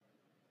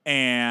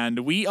And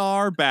we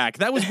are back.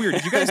 That was weird.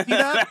 Did you guys see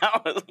that?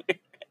 That was weird.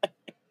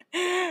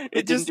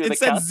 It said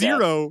countdown.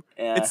 zero.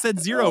 Yeah, it said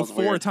zero 4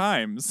 weird.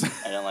 times.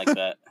 I don't like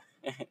that.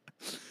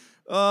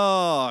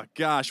 Oh,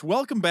 gosh.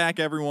 Welcome back,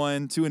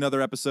 everyone, to another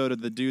episode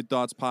of the Dude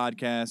Thoughts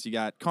podcast. You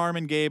got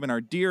Carmen, Gabe, and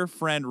our dear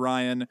friend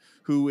Ryan,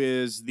 who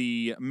is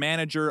the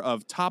manager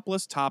of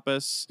Topless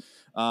Tapas.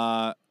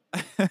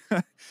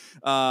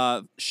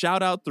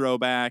 Shout out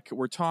throwback.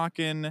 We're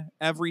talking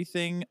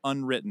everything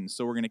unwritten.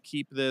 So we're going to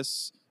keep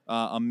this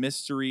a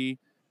mystery,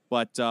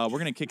 but we're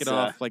going to kick it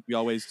off like we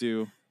always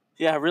do.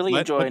 Yeah, I really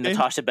enjoy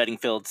Natasha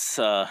Bedingfield's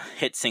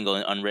hit single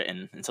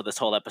Unwritten, and so this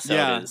whole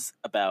episode is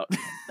about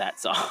that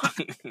song.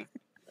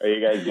 Are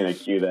you guys going to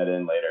cue that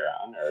in later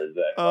on, or is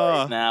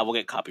that nah, we'll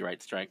get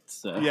copyright striked.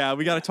 So. Yeah,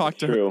 we got to talk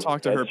to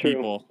her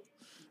people.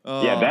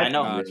 Yeah, that's an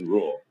unwritten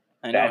rule.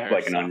 That's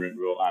like an unwritten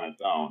rule on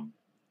its own.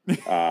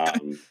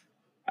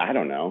 I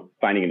don't know,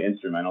 finding an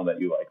instrumental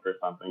that you like for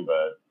something,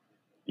 but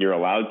you're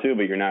allowed to,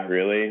 but you're not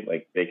really.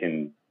 Like they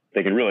can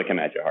really come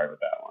at you hard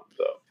with that one.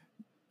 So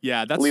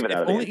yeah, that's leave it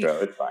out of the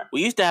intro. It's fine.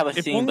 We used to have a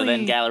theme, but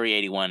then Gallery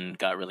 81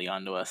 got really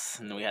onto us,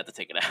 and we had to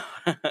take it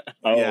out.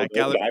 Yeah,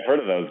 I've heard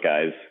of those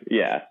guys.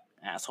 Yeah,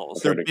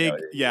 assholes. They're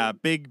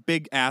big,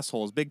 big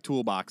assholes, big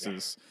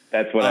toolboxes.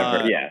 That's what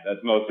I've heard. Yeah, that's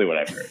mostly what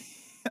I've heard.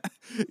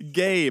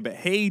 Gabe,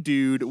 hey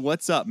dude,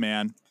 what's up,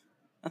 man?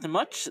 Nothing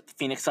much. The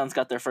Phoenix Suns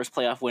got their first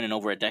playoff win in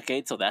over a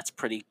decade, so that's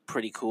pretty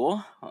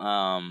cool.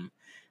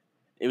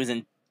 It was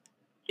an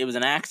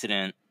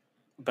accident,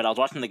 but I was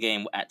watching the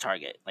game at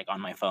Target, like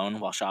on my phone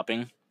while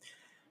shopping.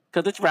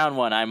 Because it's round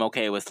one, I'm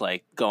okay with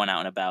like going out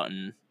and about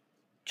and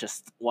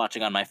just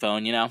watching on my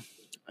phone, you know?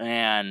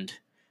 And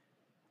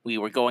we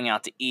were going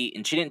out to eat,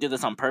 and she didn't do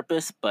this on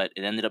purpose, but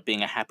it ended up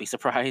being a happy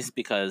surprise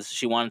because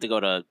she wanted to go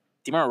to,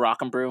 do you remember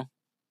Rock and Brew?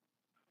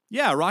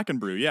 Yeah, Rock and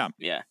Brew, yeah.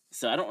 Yeah,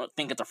 so I don't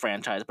think it's a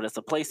franchise, but it's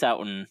a place out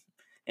in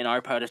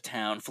our part of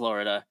town,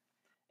 Florida,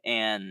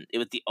 and it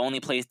was the only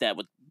place that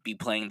would be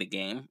playing the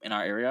game in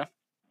our area.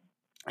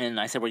 And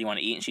I said, where do you want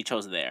to eat? And she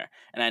chose there.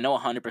 And I know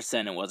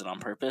 100% it wasn't on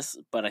purpose,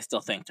 but I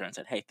still thanked her and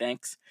said, hey,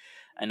 thanks.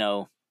 I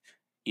know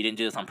you didn't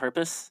do this on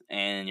purpose,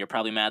 and you're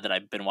probably mad that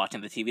I've been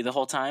watching the TV the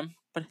whole time,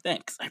 but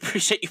thanks. I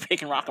appreciate you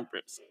picking Rock and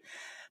Brews.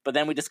 But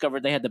then we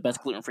discovered they had the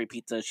best gluten-free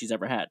pizza she's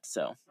ever had,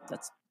 so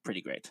that's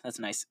pretty great. That's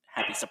a nice,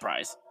 happy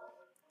surprise.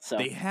 So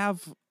they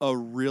have a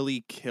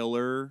really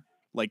killer,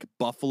 like,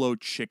 buffalo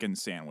chicken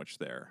sandwich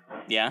there.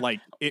 Yeah? Like,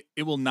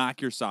 it will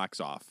knock your socks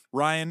off.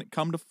 Ryan,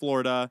 come to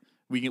Florida.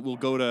 We'll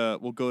go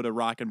to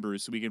Rock and Brew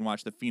so we can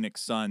watch the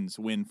Phoenix Suns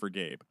win for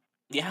Gabe.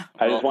 Yeah.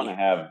 I want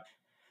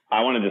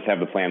to just have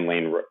the plain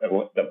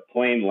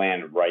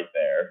land right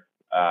there.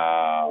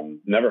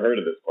 Never heard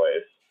of this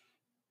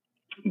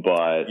place,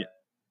 but yeah.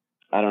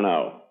 I don't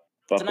know.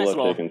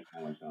 Buffalo chicken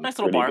sandwich sounds nice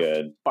little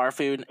good. Bar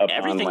food.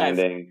 Everything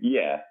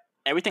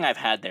I've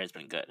had there has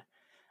been good.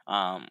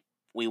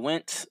 We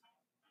went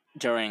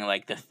during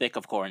like the thick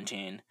of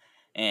quarantine,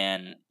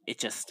 and it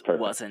just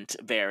wasn't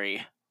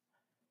very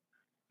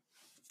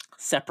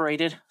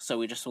separated, so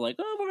we just were like,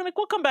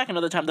 we'll come back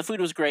another time. The food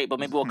was great,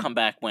 but maybe we'll come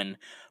back when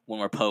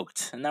we're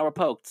poked. And now we're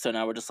poked, so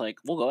now we're just like,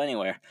 we'll go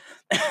anywhere.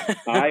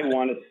 I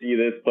want to see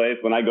this place.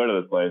 When I go to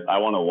this place, I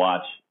want to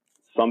watch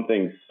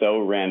something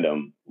so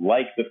random,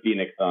 like the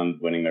Phoenix Suns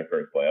winning their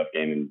first playoff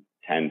game in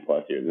 10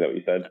 plus years. Is that what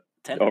you said?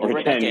 Over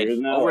a decade. Years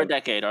now? Over a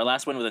decade. Our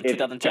last win was in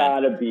 2010. It's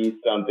gotta be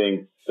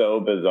something so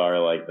bizarre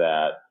like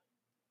that.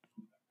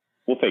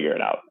 We'll figure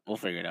it out. Yeah. We'll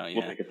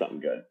think of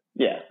something good.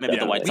 Yeah. Maybe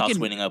the White Sox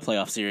winning a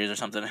playoff series or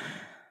something.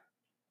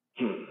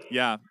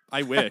 Yeah,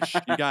 I wish.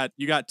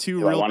 You got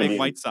two real big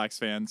White Sox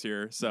fans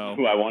here. So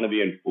I want to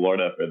be in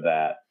Florida for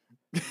that.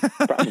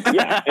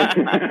 Yeah.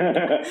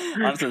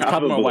 Honestly, there's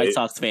probably more White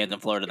Sox fans in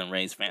Florida than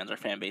Rays fans. Our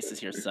fan bases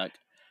here suck.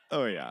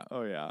 Oh yeah.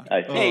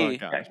 Hey,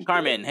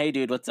 Carmen. Hey,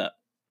 dude, what's up?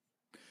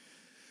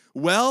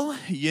 Well,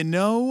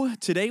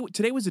 today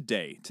was a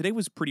day. Today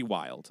was pretty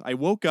wild. I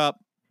woke up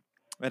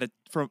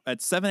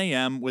at 7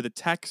 a.m. with a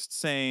text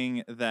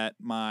saying that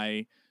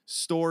my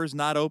store's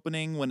not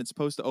opening when it's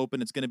supposed to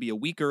open. It's going to be a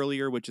week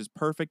earlier, which is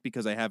perfect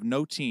because I have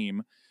no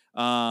team.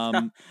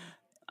 I'll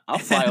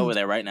fly over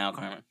there right now,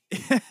 Carmen.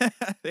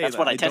 That's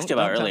what I texted you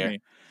about earlier.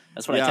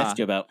 That's what I texted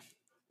you about.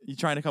 You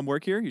trying to come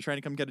work here? You trying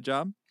to come get a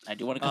job? I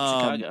do want to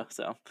come to Chicago,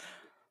 so.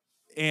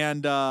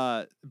 And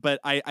but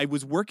I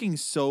was working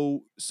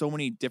so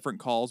many different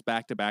calls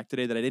back to back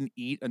today that I didn't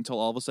eat until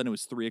all of a sudden it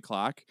was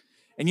 3:00.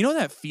 And you know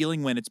that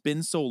feeling when it's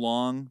been so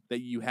long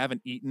that you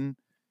haven't eaten,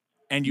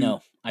 and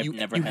I've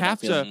never had that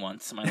feeling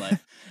once in my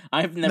life.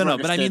 I've never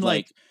understood, but I mean,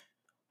 like,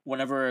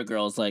 whenever a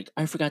girl's like,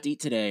 I forgot to eat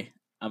today,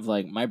 I'm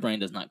like, my brain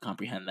does not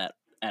comprehend that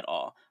at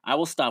all. I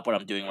will stop what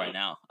I'm doing right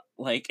now.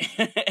 Like,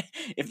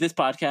 if this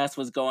podcast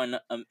was going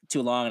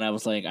too long and I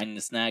was like, I need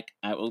a snack,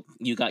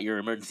 you got your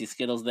emergency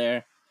Skittles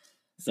there.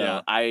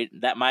 So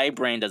my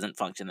brain doesn't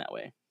function that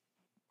way.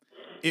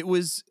 It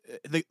was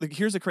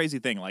here's the crazy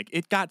thing. Like,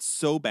 it got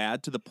so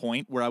bad to the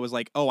point where I was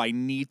like, oh, I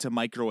need to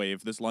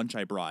microwave this lunch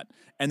I brought.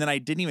 And then I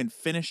didn't even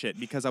finish it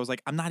because I was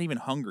like, I'm not even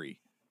hungry.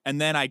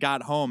 And then I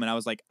got home and I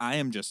was like, I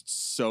am just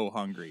so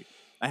hungry.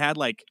 I had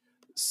like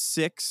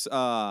six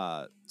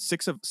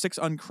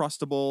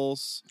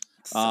Uncrustables.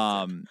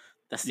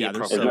 That's the yeah,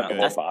 appropriate so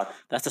amount.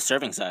 That's the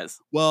serving size.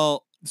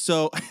 Well,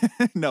 so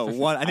no,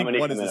 one. I think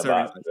one is the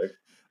serving size.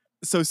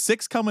 So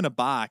 6 come in a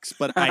box,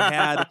 but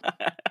I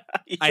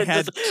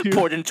had just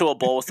poured into a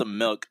bowl with some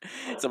milk,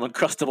 some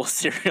Uncrustable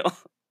cereal.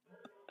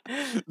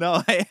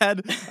 No, I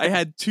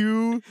had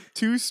two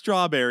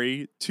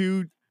strawberry,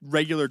 2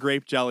 regular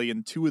grape jelly,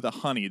 and 2 of the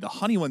honey. The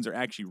honey ones are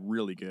actually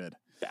really good.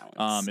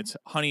 Balance. It's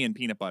honey and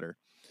peanut butter.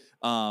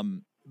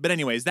 But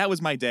anyways, that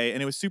was my day,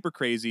 and it was super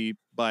crazy.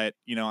 But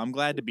I'm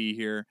glad to be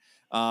here.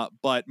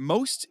 But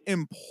most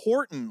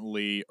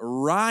importantly,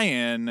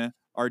 Ryan,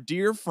 our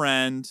dear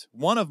friend,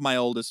 one of my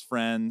oldest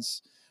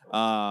friends,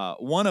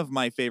 one of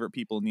my favorite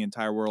people in the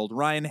entire world.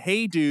 Ryan,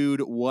 hey dude,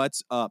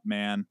 what's up,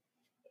 man?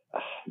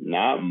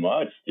 Not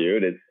much,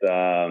 dude. It's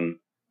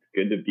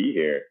good to be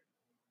here.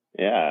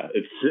 Yeah,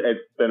 it's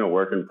been a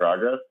work in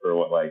progress for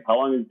how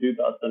long has Dude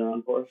Thoughts been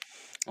around for?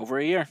 Over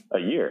a year. A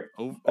year.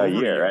 A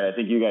year, right? I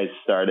think you guys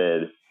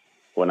started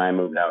when I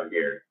moved out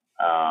here.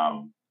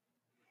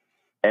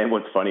 And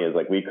what's funny is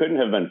we couldn't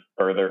have been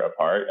further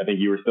apart. I think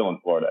you were still in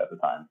Florida at the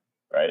time,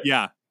 right?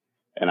 Yeah.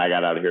 And I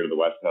got out of here to the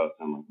West Coast.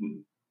 And I'm like,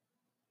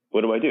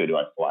 what do I do? Do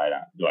I fly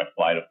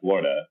to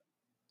Florida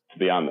to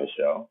be on this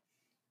show?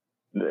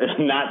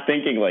 Not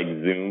thinking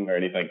Zoom or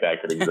anything like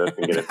that could exist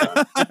and get it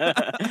done.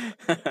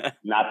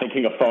 Not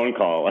thinking a phone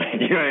call,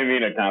 you know what I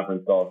mean? A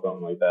conference call,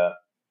 something like that.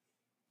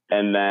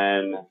 And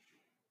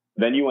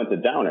then you went to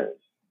Downers.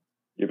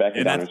 You're back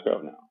in Downers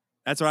Grove now.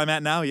 That's where I'm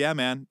at now. Yeah,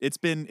 man. It's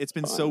been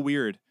so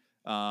weird.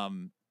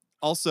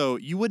 Also,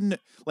 you wouldn't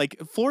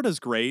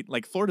Florida's great.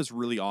 Florida's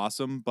really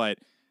awesome, but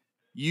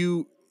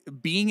you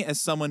being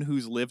as someone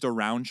who's lived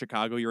around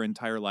Chicago your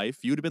entire life,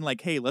 you would have been like,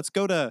 hey, let's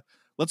go to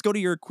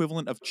your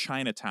equivalent of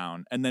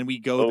Chinatown, and then we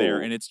go there,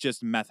 and it's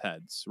just meth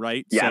heads,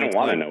 right? Yeah, so I don't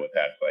want to know what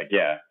that's like.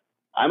 Yeah,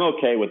 I'm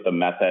okay with the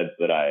meth heads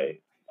that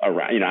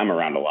around. I'm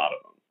around a lot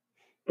of them,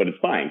 but it's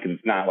fine because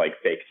it's not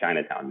fake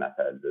Chinatown meth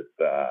heads. It's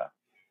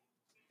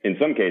in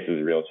some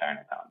cases real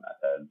Chinatown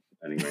meth heads,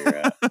 depending where you're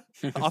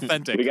at.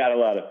 Authentic. We got a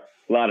lot of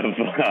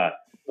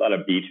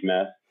beach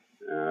meth.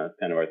 That's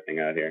kind of our thing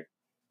out here.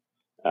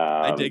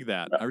 I dig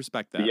that. I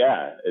respect that.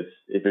 Yeah,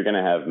 if you're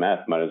gonna have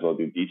meth, might as well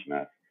do beach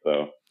meth.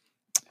 So.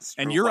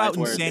 And you're out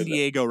in San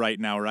Diego right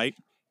now, right?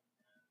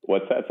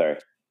 What's that, sorry?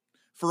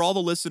 For all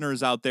the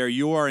listeners out there,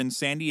 you are in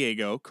San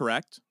Diego,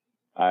 correct?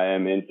 I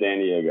am in San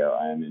Diego.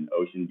 I am in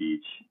Ocean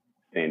Beach,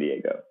 San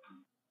Diego,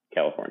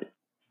 California.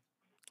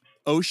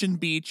 Ocean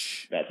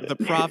Beach, the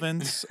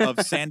province of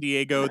San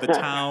Diego, the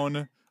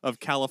town of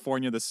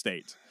California, the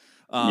state.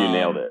 You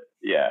nailed it.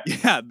 Yeah.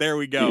 Yeah, there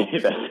we go.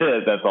 That's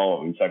it. That's all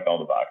of them. Checked all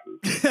the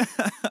boxes.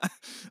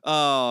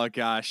 Oh,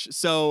 gosh.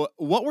 So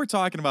what we're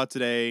talking about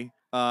today...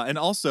 and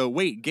also,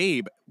 wait,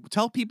 Gabe,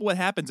 tell people what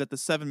happens at the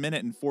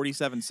 7-minute and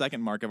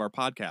 47-second mark of our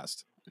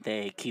podcast.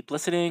 They keep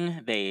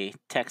listening. They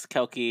text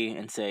Kelky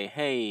and say,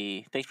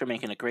 hey, thanks for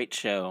making a great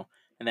show.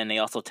 And then they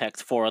also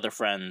text 4 other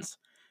friends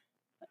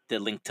the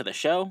link to the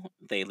show.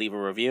 They leave a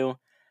review,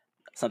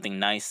 something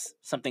nice,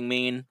 something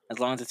mean. As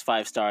long as it's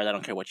 5 stars, I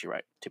don't care what you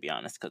write, to be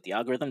honest, because the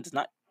algorithm does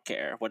not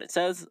care what it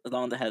says. As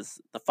long as it has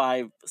the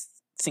 5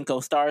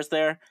 stars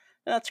there,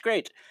 that's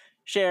great.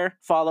 Share,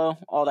 follow,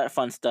 all that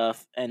fun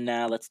stuff. And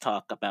now let's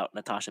talk about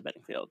Natasha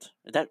Bedingfield.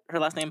 Is that her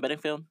last name?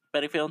 Bedingfield?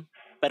 Better?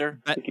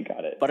 I think you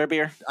got it.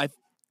 Butterbeer?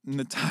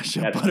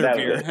 Natasha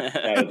Butterbeer.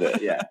 That was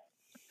it, yeah.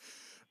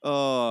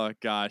 Oh,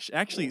 gosh.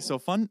 Actually, so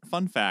fun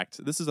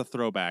fact. This is a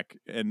throwback,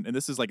 and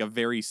this is a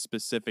very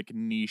specific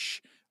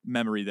niche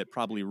memory that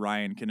probably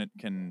Ryan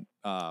can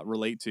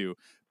relate to.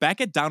 Back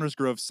at Downers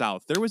Grove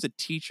South, there was a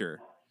teacher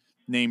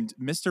named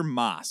Mr.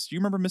 Moss. Do you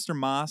remember Mr.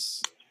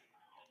 Moss?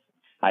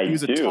 I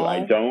do. I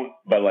don't,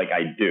 but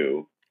I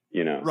do,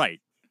 Right.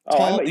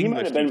 Tall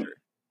English teacher.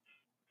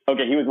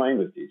 Okay, he was my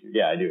English teacher.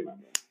 Yeah, I do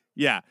remember.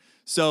 Yeah.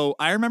 So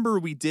I remember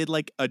we did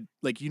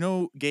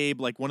Gabe,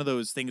 one of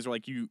those things where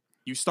you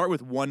start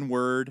with one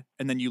word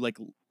and then you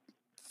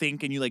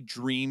think and you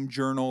dream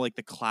journal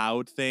the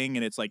cloud thing,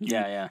 and it's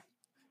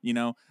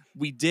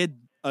we did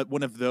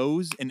one of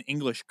those in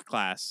English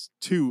class,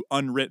 to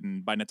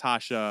Unwritten by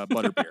Natasha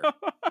Butterbeer.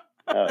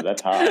 Oh,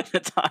 that's hot.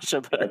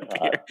 Natasha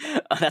Butterbeer.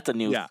 That's a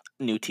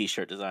new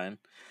T-shirt design.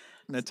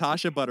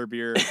 Natasha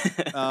Butterbeer.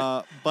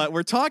 But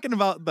we're talking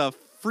about the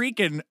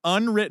freaking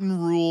unwritten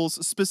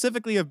rules,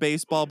 specifically of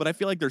baseball. But I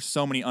feel like there's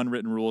so many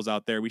unwritten rules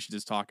out there. We should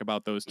just talk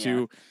about those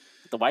too.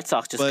 The White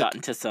Sox just got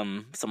into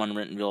some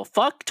unwritten rule.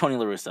 Fuck Tony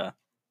La Russa.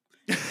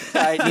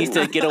 Guy needs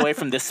to get away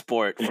from this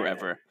sport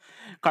forever.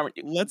 Carmen,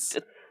 let's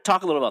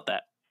talk a little about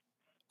that.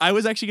 I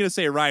was actually going to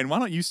say, Ryan, why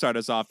don't you start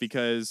us off?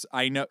 Because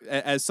I know,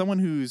 as someone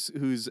who's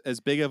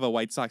as big of a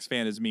White Sox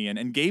fan as me,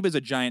 and Gabe is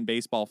a giant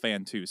baseball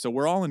fan too, so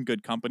we're all in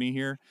good company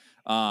here.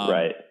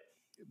 Right.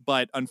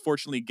 But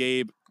unfortunately,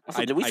 Gabe,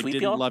 I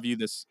didn't love you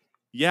this.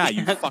 Yeah,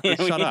 you fucker,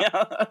 shut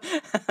up.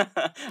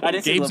 I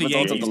didn't see the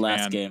results of the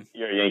last game.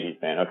 You're a Yankees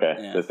fan, okay?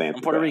 Yeah.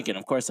 I'm Puerto Rican,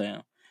 of course I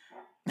am.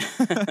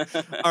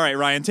 All right,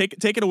 Ryan, take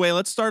it away.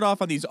 Let's start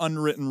off on these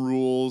unwritten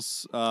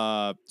rules,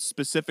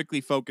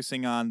 specifically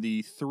focusing on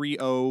the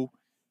 3-0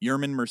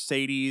 Yerman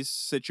Mercedes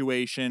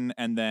situation,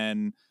 and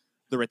then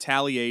the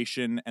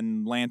retaliation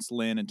and Lance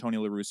Lynn and Tony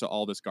La Russa,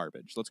 all this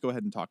garbage. Let's go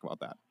ahead and talk about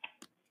that.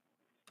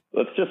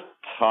 Let's just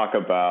talk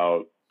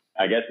about,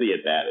 I guess, the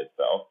at-bat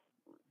itself.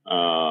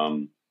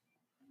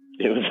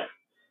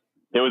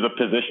 It was a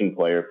position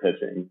player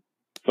pitching.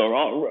 So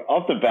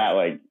off the bat,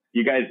 like,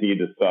 you guys need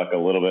to suck a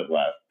little bit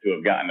less to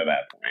have gotten to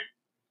that point.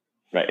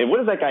 Right. And what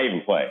does that guy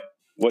even play?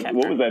 What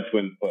was that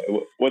Twins play?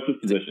 What's his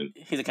position?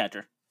 He's a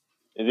catcher.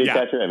 Is he a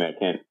catcher? I mean, I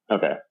can't.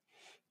 Okay.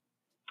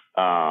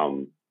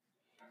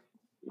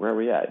 Where are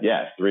we at?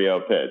 Yeah,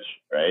 3-0 pitch,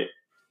 right?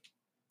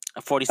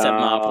 A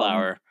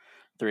 47-mile-per-hour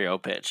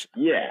 3-0 pitch.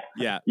 Yeah.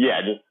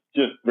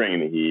 Just bringing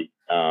the heat.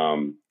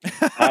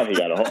 How he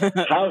got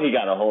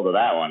a hold of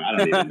that one, I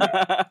don't even know.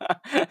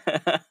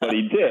 But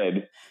he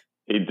did.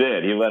 He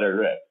let it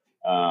rip.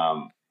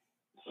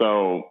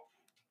 So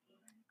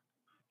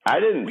I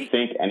didn't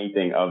think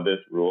anything of this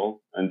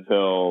rule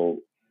until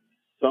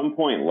some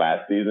point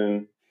last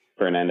season.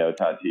 Fernando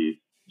Tatis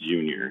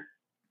Jr.,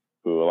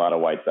 who a lot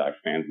of White Sox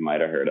fans might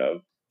have heard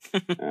of.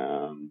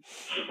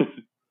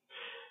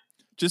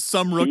 Just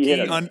some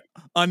rookie,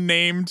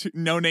 unnamed,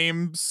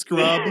 no-name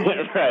scrub.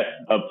 Right.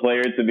 A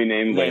player to be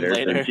named later.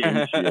 For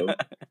James Shields.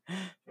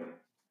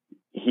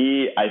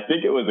 I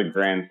think it was a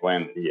grand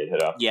slam that he had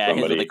hit up. Yeah,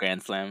 somebody, he hit a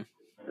grand slam.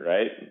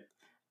 Right?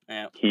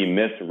 Yeah. He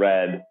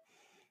misread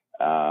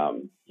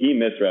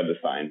the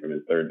sign from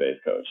his third base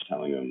coach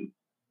telling him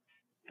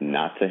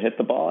not to hit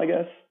the ball, I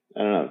guess. I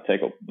don't know,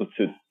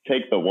 to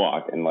take the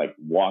walk and like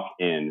walk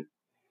in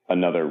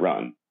another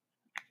run.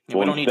 Yeah,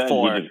 we don't need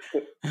 4. He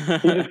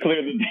just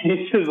cleared the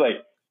base. Just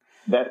like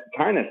that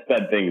kind of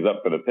sped things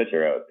up for the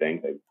pitcher, I would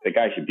think. Like, the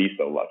guy should be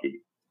so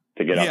lucky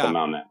to get up the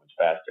mound that much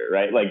faster,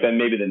 right? Like then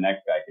maybe the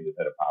next guy can just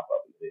hit a pop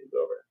up and it's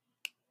over.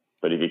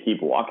 But if you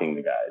keep walking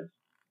the guys,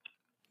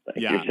 like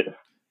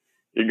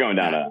you're going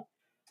down a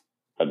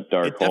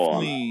dark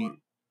hole.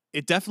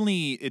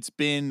 It's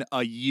been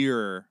a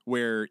year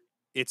where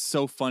it's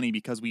so funny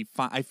because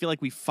I feel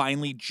like we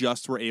finally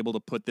just were able to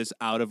put this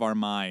out of our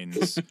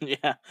minds.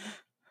 Yeah.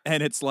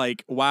 And it's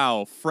like,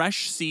 wow,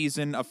 fresh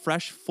season, a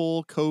fresh,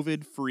 full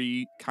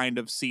COVID-free kind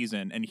of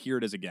season, and here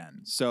it is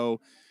again. So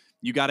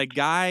you got a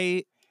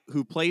guy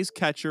who plays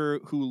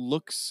catcher who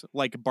looks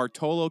like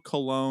Bartolo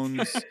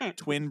Colon's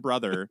twin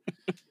brother,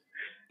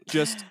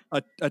 just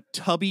a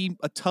tubby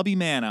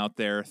man out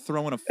there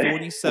throwing a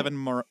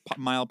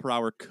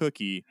 47-mile-per-hour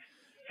cookie.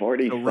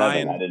 47,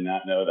 Ryan, I did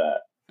not know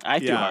that. I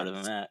threw harder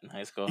than that in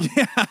high school.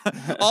 Yeah,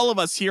 all of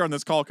us here on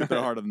this call could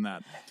throw harder than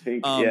that.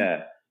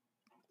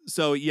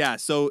 So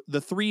the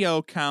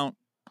 3-0 count,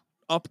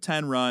 up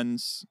 10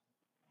 runs,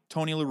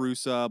 Tony La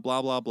Russa,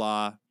 blah, blah,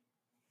 blah.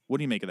 What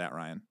do you make of that,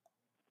 Ryan?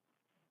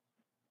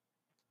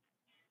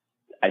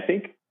 I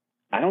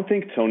don't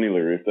think Tony La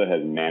Russa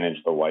has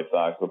managed the White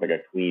Sox with like a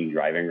clean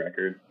driving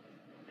record,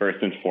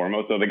 first and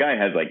foremost. So the guy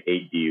has like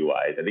 8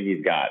 DUIs. I think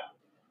he's got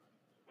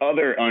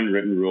other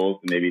unwritten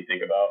rules to maybe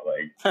think about.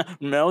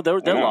 Like no, they're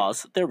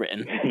laws. They're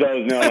written.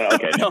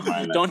 Okay.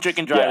 Don't drink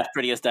and drive. It's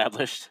pretty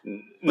established.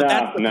 But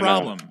that's the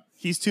problem. No.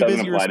 He's too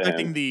busy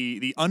respecting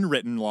the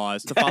unwritten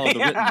laws to follow the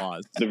written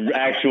laws. The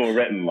actual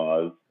written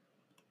laws.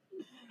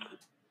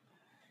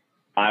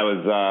 I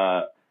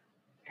was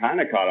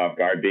kind of caught off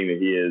guard being that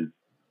he is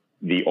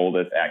the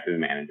oldest active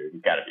manager.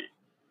 He's got to be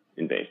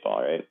in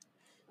baseball, right?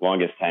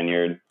 Longest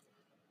tenured.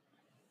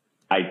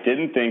 I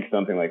didn't think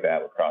something like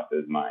that would cross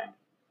his mind.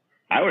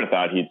 I would have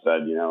thought he'd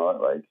said, you know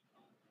what, like,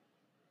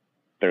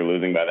 they're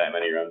losing by that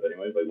many runs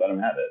anyways. Like, let him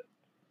have it.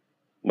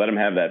 Let him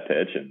have that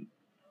pitch and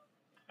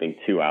I think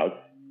 2 outs.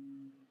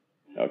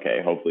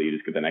 Okay, hopefully you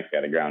just get the next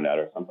guy to ground out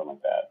or something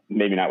like that.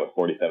 Maybe not with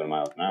 47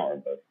 miles an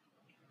hour, but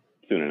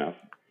soon enough.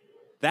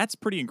 That's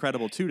pretty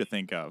incredible, too, to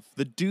think of.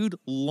 The dude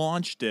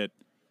launched it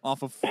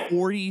off of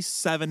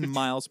 47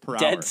 miles per hour.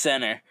 Dead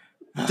center.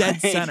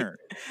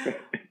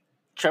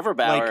 Trevor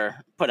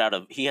Bauer put out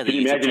he had a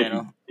YouTube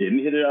channel. Didn't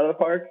hit it out of the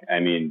park? I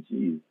mean,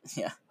 geez.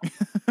 Yeah.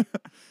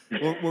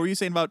 What were you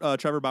saying about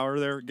Trevor Bauer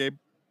there, Gabe?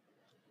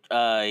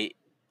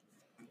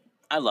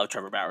 I love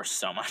Trevor Bauer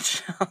so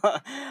much.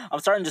 I'm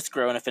starting to just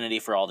grow an affinity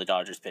for all the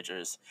Dodgers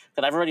pitchers.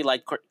 Because I've already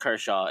liked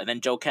Kershaw, and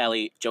then Joe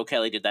Kelly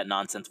did that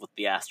nonsense with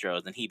the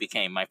Astros, and he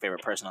became my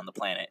favorite person on the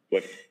planet.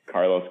 With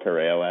Carlos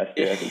Correa last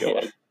year, I think it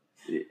was.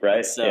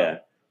 Right?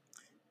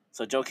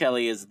 So Joe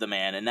Kelly is the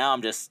man, and now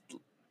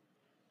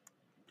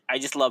I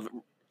just love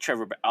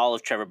all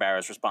of Trevor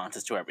Bauer's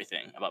responses to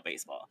everything about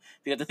baseball.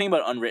 Because the thing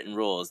about unwritten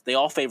rules, they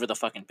all favor the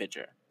fucking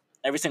pitcher.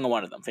 Every single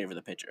one of them favor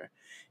the pitcher.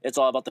 It's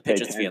all about the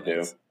pitcher's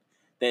feelings.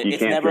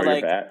 It's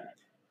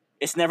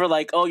never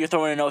like, oh, you're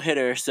throwing a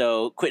no-hitter,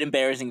 so quit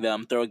embarrassing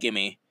them, throw a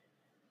gimme.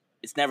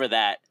 It's never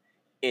that.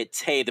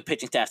 It's, hey, the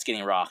pitching staff's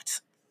getting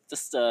rocked.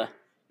 Just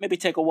maybe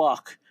take a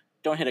walk.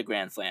 Don't hit a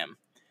grand slam.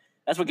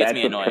 That's what gets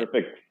me annoyed. That's a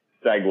perfect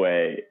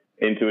segue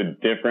into a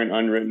different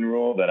unwritten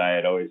rule that I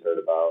had always heard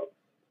about.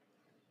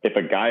 If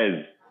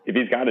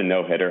he's got a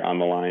no-hitter on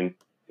the line,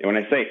 when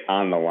I say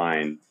on the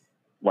line,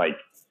 like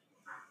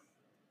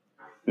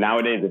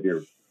nowadays, if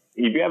you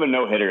have a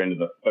no hitter into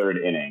the third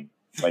inning,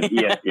 like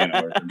ESPN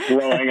are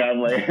blowing up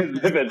like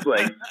as if it's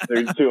like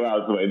there's 2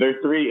 outs away.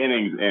 There's 3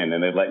 innings in,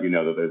 and they let you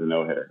know that there's a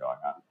no hitter going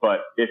on.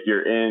 But if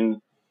you're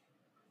in,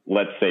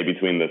 let's say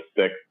between the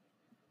 6th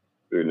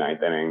through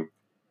 9th inning,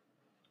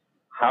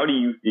 how do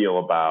you feel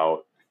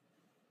about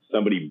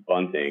somebody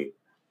bunting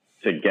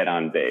to get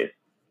on base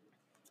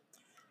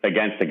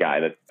against a guy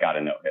that's got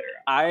a no hitter?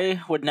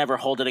 I would never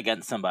hold it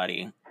against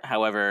somebody.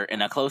 However,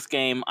 in a close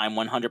game, I'm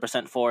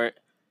 100% for it.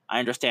 I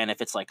understand if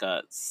it's like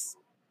it's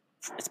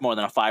more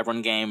than a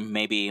 5-run game.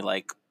 Maybe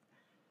I'd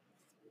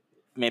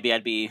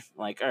be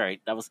like, all right,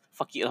 that was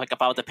fuck you. Like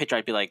if I was the pitcher,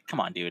 I'd be like, come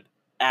on, dude,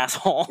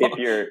 asshole. If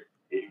you're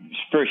the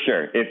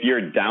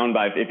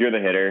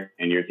hitter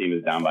and your team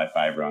is down by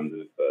 5 runs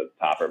and it's the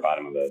top or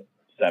bottom of the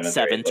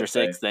 7th or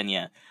 6th, then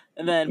yeah.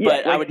 And then, yeah,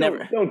 but like I would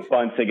never don't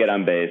bunt to get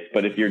on base.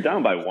 But if you're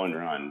down by 1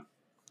 run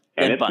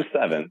and then it's bunt. the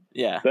 7th,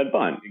 Yeah, then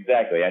bunt.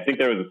 Exactly. I think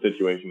there was a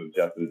situation with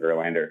Justin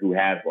Verlander who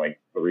has like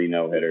 3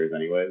 no hitters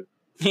anyways.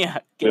 Yeah,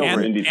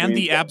 and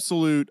the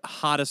absolute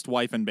hottest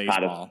wife in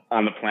baseball hottest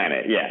on the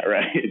planet. Yeah,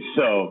 right.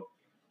 So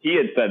he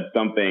had said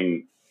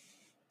something.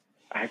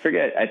 I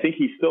forget. I think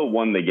he still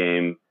won the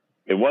game.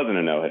 It wasn't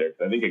a no hitter.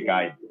 I think a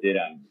guy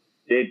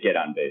did get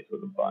on base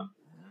with a bunt,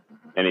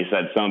 and he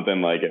said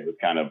something like it was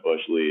kind of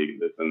bush league,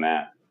 this and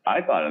that.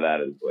 I thought of that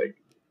as like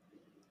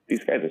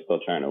these guys are still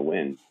trying to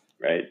win,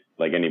 right?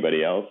 Like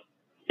anybody else.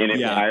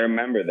 And I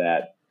remember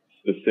that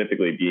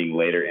specifically being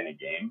later in a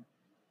game.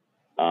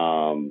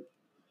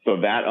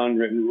 So that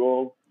unwritten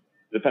rule,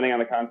 depending on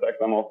the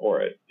context, I'm all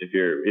for it. If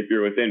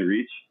you're within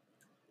reach,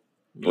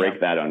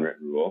 break that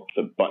unwritten rule.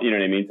 To bunt, you know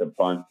what I mean? To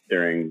bunt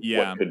during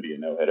what could be a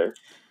no hitter.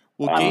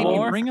 Well, Gabe,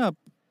 you bring up.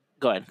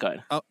 Go ahead.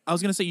 I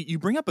was gonna say you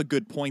bring up a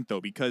good point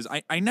though, because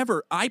I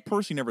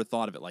personally never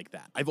thought of it like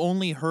that. I've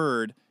only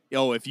heard,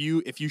 if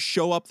you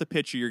show up the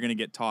pitcher, you're gonna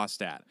get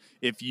tossed at.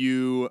 If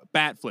you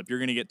bat flip, you're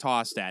gonna get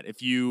tossed at.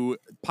 If you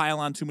pile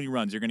on too many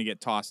runs, you're gonna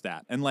get tossed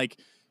at. And like,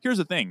 here's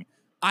the thing.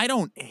 I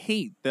don't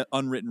hate the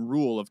unwritten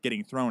rule of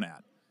getting thrown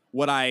at.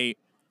 What I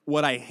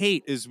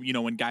hate is,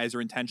 when guys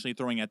are intentionally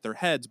throwing at their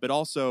heads, but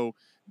also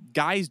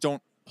guys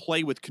don't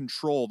play with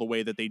control the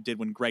way that they did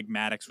when Greg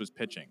Maddux was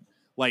pitching.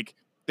 Like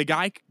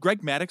Greg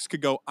Maddux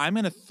could go, I'm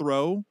going to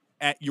throw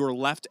at your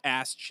left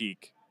ass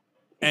cheek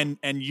and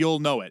you'll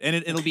know it. And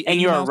it'll be, and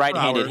you're a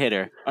right-handed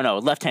hitter. Oh no,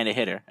 left-handed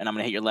hitter. And I'm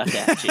going to hit your left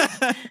ass cheek.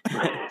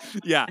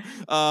 Yeah.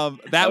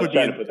 That would be,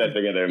 to put that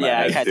together.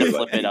 I had to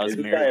flip it. I was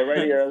married. Right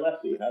here, a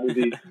lefty. How does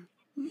he?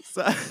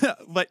 So,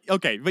 but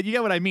you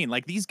get what I mean.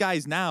 Like these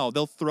guys now,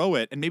 they'll throw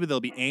it and maybe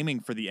they'll be aiming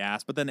for the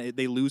ass, but then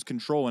they lose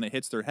control and it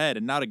hits their head.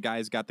 And now the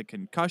guy's got the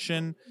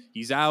concussion.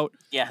 He's out.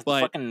 Yeah, the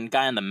fucking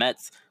guy on the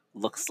Mets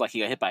looks like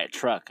he got hit by a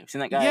truck. Have you seen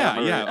that guy? Yeah, I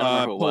don't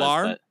remember who it was,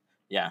 Pilar.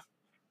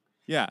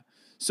 Yeah.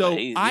 So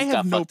I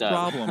have no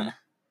problem.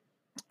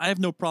 I have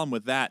no problem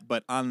with that.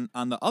 But on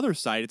the other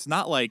side, it's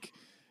not like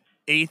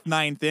 8th,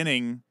 9th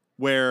inning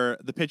where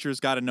the pitcher's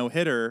got a no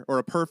hitter or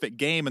a perfect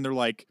game, and they're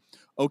like,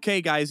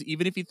 okay, guys,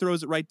 even if he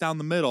throws it right down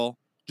the middle,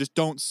 just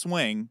don't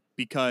swing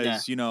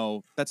because,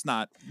 that's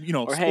not,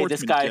 or hey,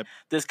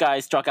 this guy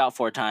struck out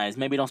 4 times.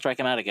 Maybe don't strike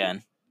him out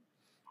again.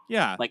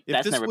 Yeah. Like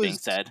that's never being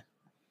said.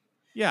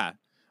 Yeah.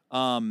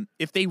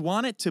 If they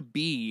want it to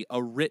be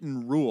a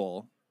written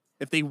rule,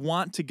 if they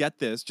want to get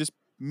this, just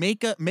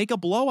make a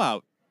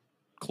blowout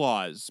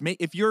clause.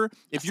 If you're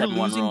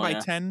losing by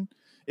 10,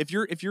 if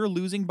you're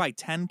losing by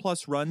 10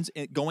 plus runs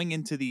going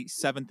into the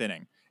 7th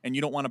inning and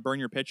you don't want to burn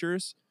your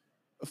pitchers,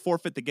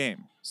 forfeit the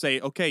game. Say,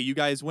 okay, you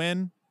guys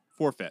win,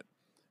 forfeit.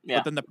 Yeah.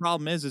 But then the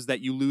problem is that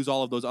you lose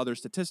all of those other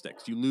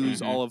statistics. You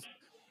lose all of,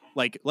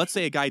 like, let's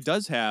say a guy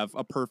does have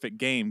a perfect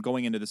game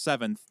going into the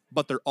 7th,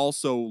 but they're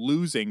also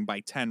losing by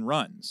 10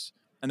 runs.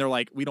 And they're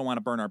like, we don't want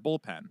to burn our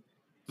bullpen.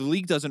 The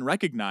league doesn't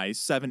recognize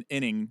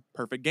 7-inning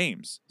perfect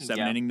games,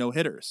 7-inning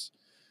no-hitters.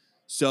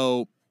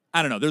 So,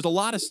 I don't know. There's a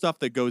lot of stuff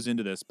that goes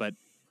into this, but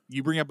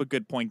you bring up a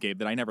good point, Gabe,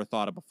 that I never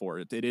thought of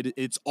before.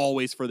 It's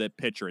always for the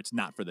pitcher. It's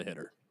not for the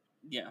hitter.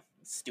 Yeah,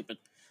 it's stupid.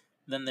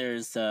 Then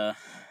there's the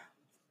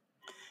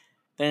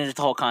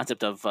whole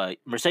concept of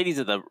Mercedes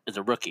is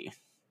a rookie.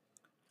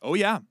 Oh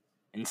yeah,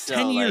 and so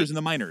 10 years in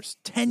the minors.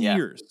 10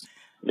 years.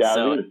 Yeah,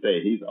 I was going to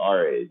say he's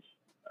our age.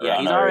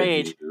 Yeah, he's our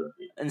age.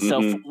 And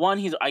so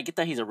I get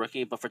that he's a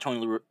rookie, but for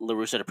Tony La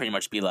Russa to pretty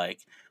much be like,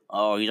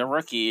 oh, he's a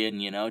rookie,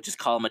 and just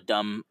call him a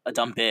dumb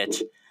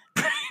bitch.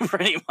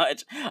 Pretty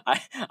much. I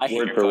hate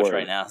your coach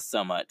right now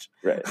so much.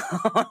 Right.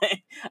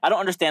 I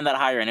don't understand that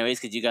hire anyways,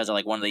 because you guys are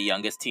like one of the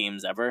youngest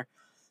teams ever.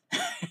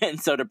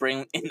 And so to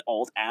bring in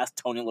old ass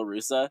Tony La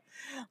Russa,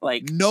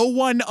 like no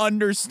one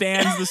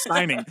understands the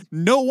signing.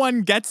 No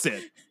one gets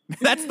it.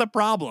 That's the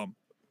problem.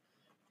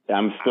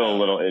 I'm still a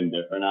little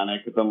indifferent on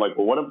it because I'm like,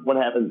 well, what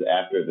happens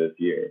after this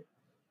year?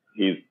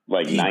 He's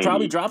like he 90.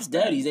 Probably drops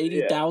dead. He's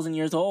 80,000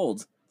 years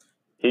old.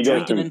 He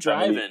goes from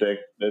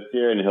 76 this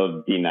year, and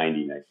he'll be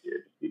 90 next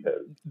year.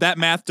 Because that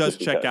math does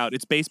check out.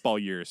 It's baseball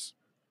years.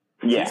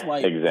 Yeah,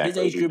 exactly. His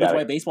age group is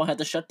why baseball had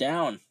to shut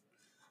down.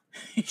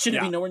 He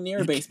shouldn't be nowhere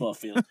near a baseball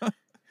field.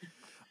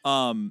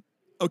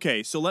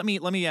 Okay, so let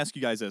me ask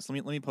you guys this.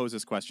 Let me pose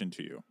this question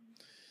to you.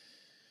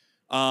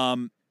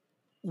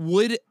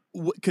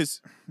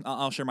 Because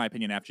I'll share my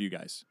opinion after you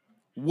guys.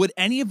 Would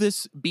any of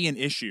this be an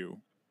issue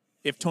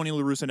if Tony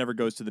La Russa never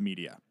goes to the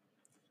media?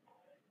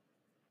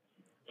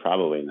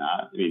 Probably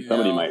not. I mean,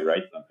 somebody might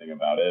write something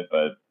about it,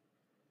 but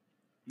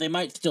they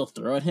might still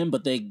throw at him.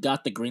 But they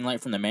got the green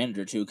light from the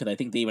manager too, because I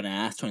think they even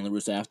asked Tony La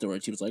Russa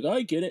afterwards. He was like, "Oh,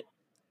 I get it,"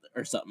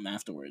 or something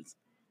afterwards.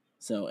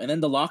 So, and then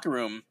the locker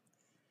room,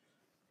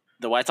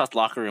 the White Sox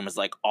locker room is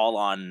like all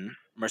on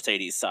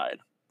Mercedes' side.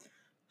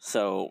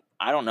 So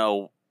I don't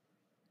know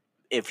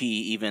if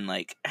he even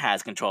like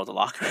has control of the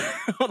locker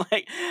room.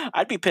 Like,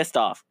 I'd be pissed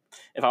off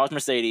if I was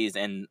Mercedes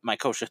and my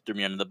coach just threw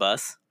me under the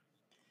bus.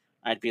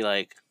 I'd be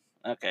like,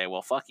 okay,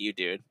 well, fuck you,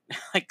 dude.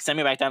 Like, send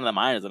me back down to the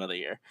minors another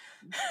year.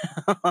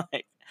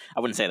 Like,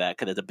 I wouldn't say that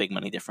because it's a big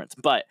money difference,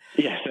 but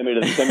yeah, send me to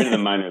the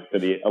minors for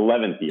the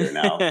 11th year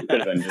now.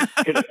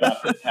 Could have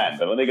stopped at 10,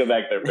 but let me go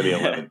back there for the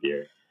 11th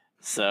year.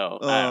 So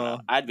I don't know.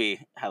 I'd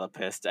be hella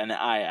pissed, and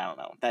I don't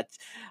know.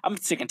 I'm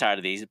sick and tired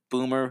of these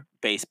boomer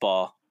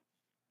baseball.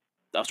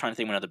 I was trying to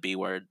think of another B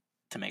word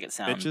to make it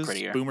sound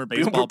prettier. Boomer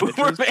baseball bitches.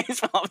 Boomer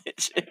baseball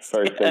bitches.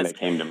 First thing that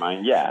came to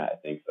mind. Yeah, I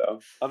think so.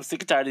 I'm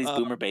sick and tired of these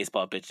boomer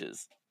baseball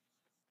bitches.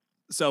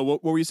 So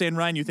what were you saying,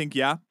 Ryan? You think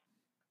yeah?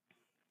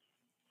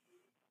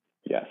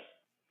 Yes.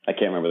 I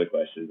can't remember the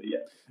question, but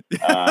yes.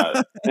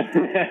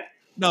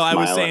 No, I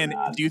was saying,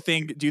 do you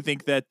think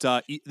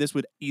that this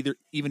would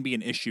even be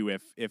an issue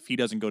if he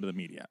doesn't go to the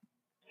media?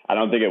 I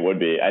don't think it would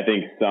be. I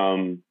think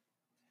some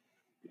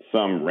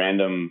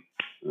random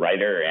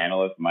writer or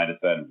analyst might have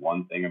said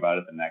one thing about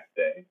it the next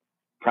day,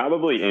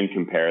 probably in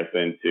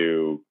comparison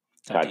to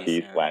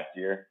Tatis last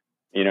year.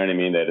 You know what I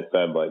mean? They'd have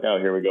said like, "Oh,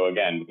 here we go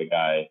again with the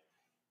guy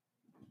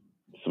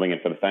swinging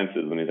for the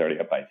fences when he's already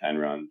up by 10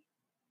 runs.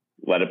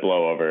 Let it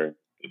blow over.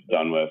 It's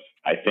done with."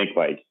 I think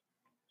like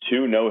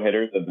 2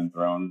 no-hitters have been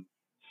thrown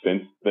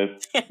since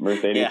this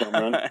Mercedes home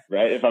run,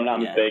 right? If I'm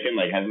not mistaken,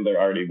 like hasn't there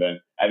already been?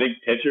 I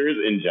think pitchers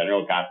in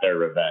general got their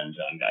revenge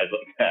on guys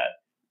like that.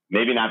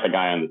 Maybe not the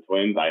guy on the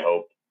Twins. I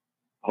hope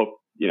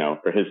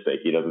for his sake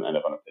he doesn't end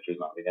up on a pitcher's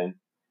mound again.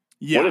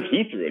 Yeah. What if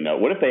he threw a no?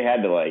 What if they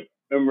had to like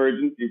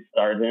emergency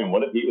start him?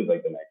 What if he was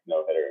like the next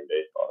no-hitter in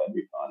baseball? That'd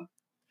be fun.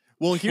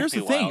 Well, here's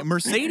the thing.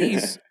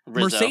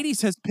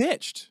 Mercedes has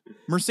pitched.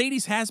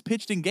 Mercedes has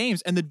pitched in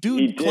games, and the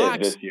dude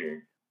clocks this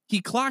year.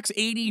 He clocks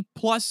 80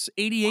 plus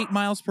 88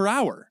 miles per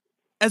hour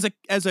as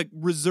a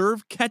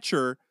reserve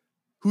catcher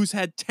who's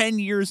had 10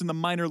 years in the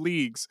minor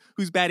leagues,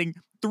 who's batting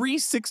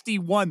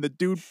 .361. The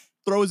dude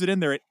throws it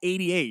in there at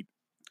 88.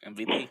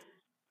 MVP.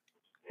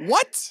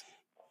 What?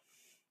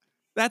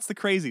 That's the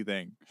crazy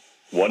thing.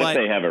 What if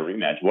they have a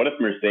rematch? What if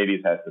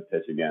Mercedes has to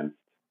pitch against?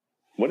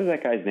 What is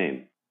that guy's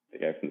name? The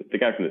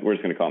guy from we're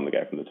just going to call him the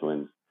guy from the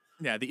Twins.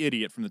 Yeah, the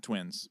idiot from the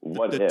Twins.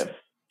 What if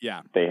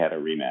they had a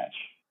rematch?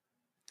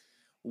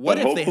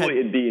 Hopefully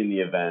it'd be in the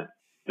event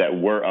that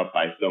we're up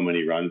by so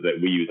many runs that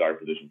we use our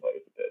position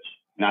players to pitch.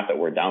 Not that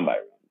we're down by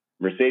runs.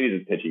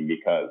 Mercedes is pitching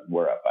because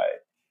we're up by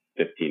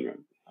 15 runs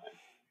this time.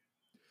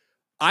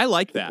 I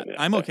like that.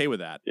 I'm okay with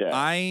that. Yeah.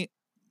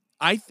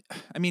 I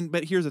mean,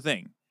 but here's the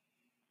thing.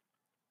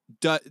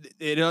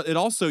 It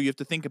also, you have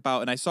to think about,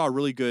 and I saw a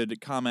really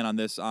good comment on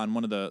this on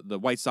one of the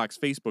White Sox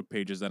Facebook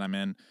pages that I'm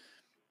in.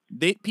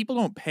 People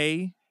don't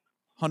pay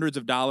hundreds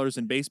of dollars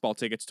in baseball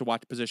tickets to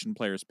watch position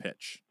players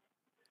pitch.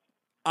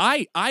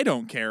 I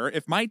don't care.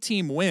 If my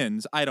team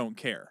wins, I don't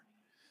care.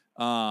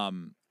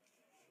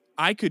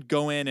 I could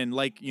go in and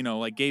like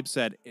Gabe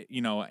said,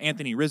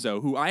 Anthony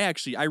Rizzo, who I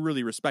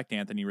really respect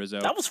Anthony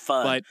Rizzo. That was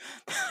fun. But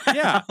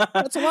yeah,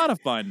 that's a lot of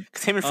fun.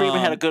 Tim and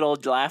Freeman had a good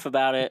old laugh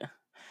about it.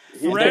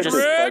 He does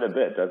quite a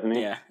bit, doesn't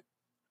he? Yeah.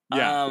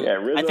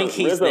 Rizzo, I think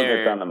Rizzo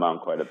gets on the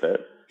mound quite a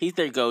bit. He's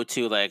their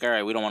go-to, like, all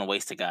right, we don't want to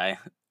waste a guy.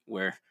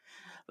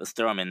 Let's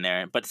throw him in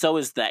there. But so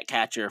is that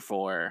catcher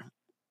for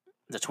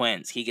the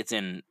Twins. He gets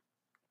in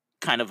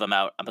kind of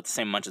about the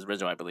same much as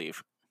Rizzo, I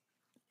believe.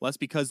 Well, that's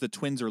because the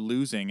Twins are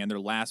losing and they're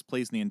last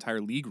place in the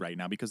entire league right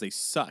now because they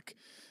suck.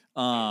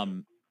 But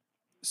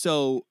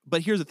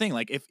here's the thing: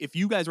 like, if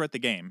you guys were at the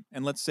game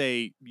and let's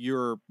say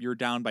you're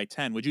down by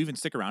 10, would you even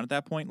stick around at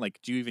that point? Like,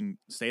 do you even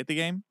stay at the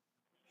game?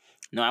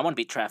 No, I want to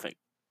beat traffic.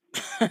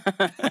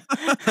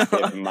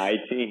 If my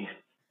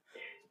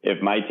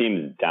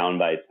team's down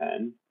by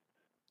 10,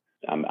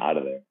 I'm out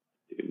of there.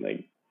 Dude,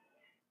 like,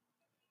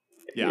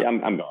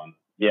 I'm gone.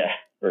 Yeah,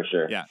 for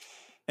sure. Yeah.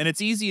 And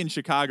it's easy in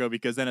Chicago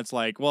because then it's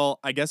like, well,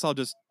 I guess I'll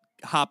just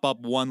hop up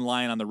one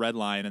line on the red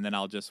line and then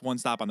I'll just one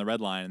stop on the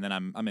red line and then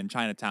I'm in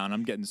Chinatown.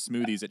 I'm getting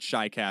smoothies at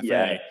Shy Cafe.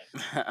 Yeah,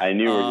 I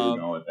knew where you were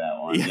going with that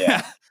one.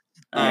 Yeah.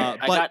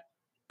 I got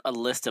a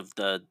list of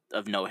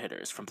no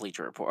hitters from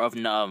Bleacher Report,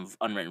 of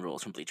unwritten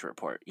rules from Bleacher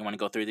Report. You want to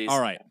go through these?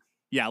 All right.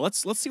 Yeah,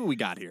 let's see what we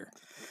got here.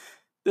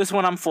 This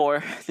one I'm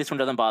for. This one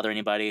doesn't bother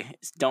anybody.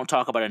 Don't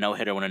talk about a no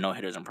hitter when a no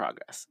hitter is in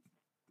progress.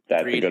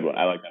 That's a good one.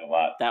 I like that a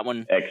lot. That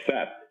one.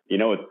 Except, you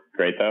know what's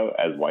great though,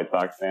 as White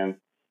Sox fans?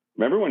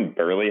 Remember when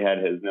Burley had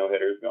his no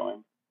hitters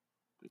going?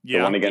 Yeah.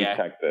 The one against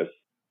Texas.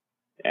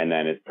 And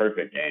then his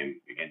perfect game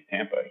against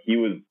Tampa, he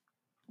was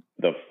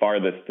the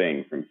farthest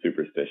thing from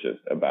superstitious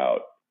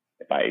about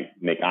if I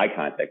make eye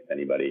contact with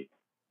anybody,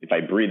 if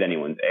I breathe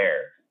anyone's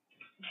air,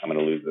 I'm going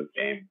to lose this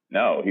game.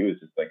 No, he was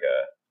just like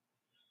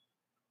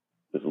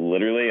it was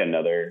literally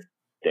another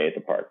day at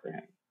the park for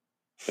him.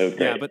 It was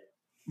great. Yeah, but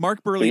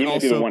Mark Buehrle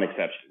also one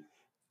exception.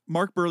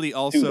 Mark Buehrle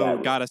also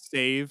got a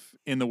save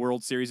in the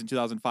World Series in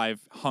 2005,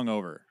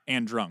 hungover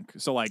and drunk.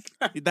 So like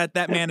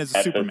that man is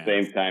a Superman. At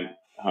the same time,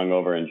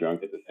 hungover and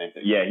drunk at the same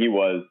time. Yeah, he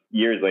was.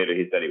 Years later,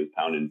 he said he was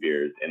pounding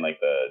beers in like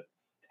the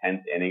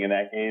 10th inning of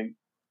that game.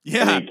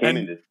 Yeah,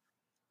 and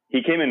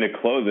he came in to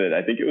close it.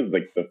 I think it was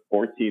like the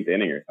 14th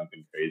inning or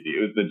something crazy.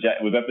 It was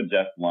was that the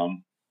Jeff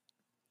Blum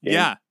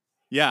game?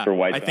 Yeah. For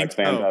White Sox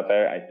fans out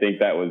there, I think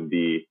that was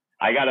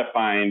I got to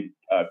find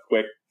a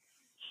quick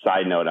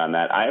side note on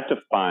that. I have to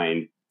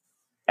find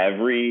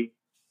every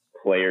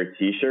player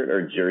T-shirt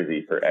or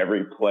jersey for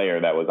every player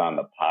that was on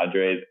the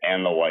Padres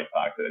and the White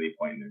Sox at any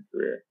point in their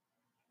career.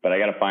 But I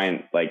got to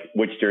find like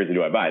which jersey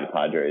do I buy, the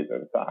Padres or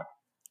the Sox?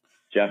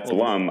 Jeff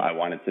Blum, I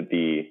want it to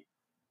be.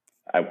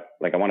 I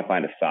want to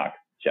find a Sox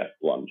Jeff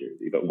Blum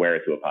jersey, but wear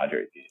it to a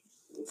Padres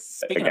game.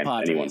 Speaking of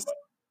Padres,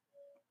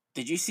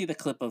 did you see the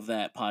clip of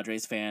that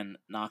Padres fan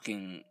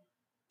knocking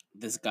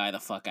this guy the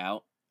fuck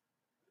out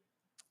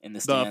in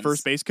the stands? The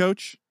first base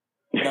coach?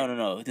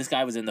 No. This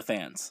guy was in the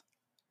fans.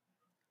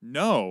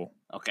 No.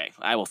 Okay,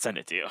 I will send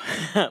it to you.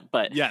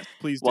 But yes,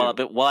 please do.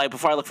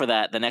 Before I look for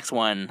that, the next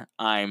one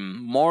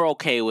I'm more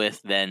okay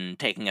with than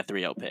taking a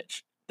 3-0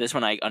 pitch. This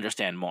one I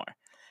understand more.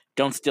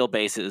 Don't steal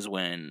bases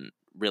when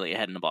really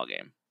ahead in the ball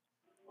game.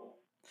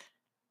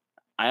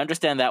 I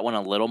understand that one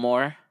a little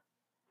more,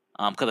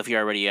 because if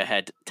you're already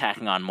ahead,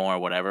 tacking on more,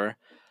 whatever.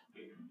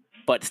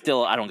 But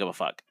still, I don't give a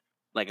fuck.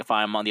 Like if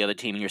I'm on the other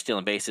team and you're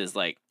stealing bases,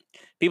 like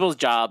people's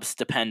jobs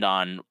depend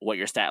on what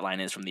your stat line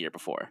is from the year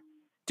before.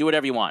 Do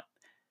whatever you want.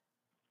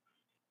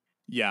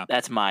 Yeah,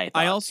 that's my thought.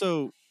 I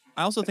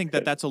also think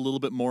that that's a little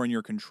bit more in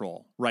your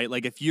control, right?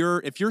 Like if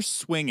you're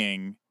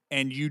swinging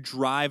and you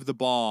drive the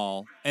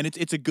ball and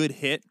it's a good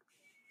hit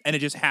and it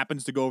just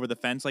happens to go over the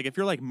fence. Like if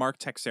you're like Mark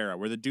Teixeira,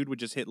 where the dude would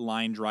just hit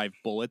line drive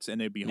bullets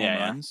and it'd be home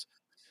runs.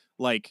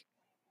 Like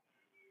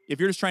if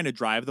you're just trying to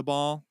drive the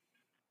ball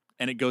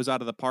and it goes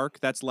out of the park,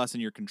 that's less in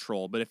your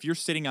control. But if you're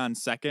sitting on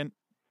second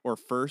or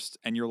first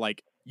and you're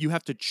like, you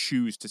have to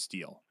choose to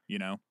steal, you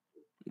know?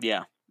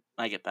 Yeah,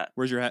 I get that.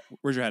 Where's your head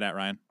at,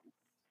 Ryan?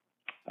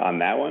 On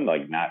that one,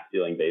 like not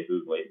stealing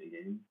bases late in the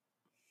game,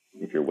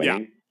 if you're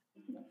winning.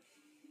 Yeah.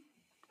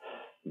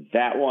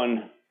 That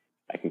one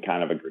I can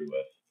kind of agree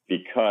with,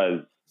 because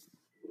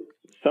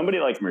somebody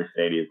like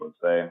Mercedes, let's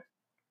say,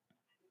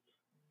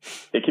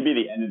 it could be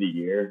the end of the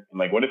year. And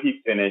like, what if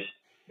he finished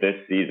this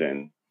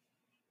season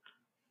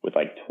with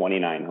like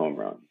 29 home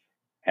runs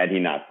had he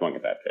not swung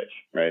at that pitch,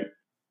 right?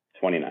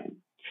 29.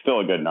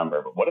 Still a good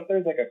number. But what if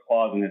there's like a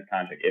clause in his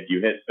contract? If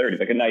you hit 30, it's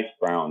like a nice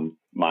Brown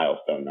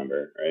milestone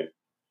number, right?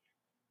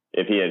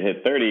 If he had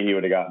hit 30, he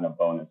would have gotten a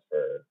bonus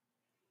for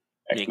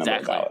X number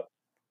of ballots.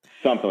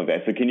 Something like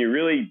that. So can you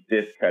really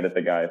discredit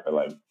the guy for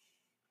like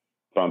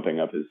bumping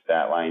up his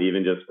stat line,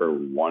 even just for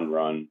one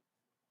run,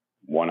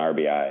 one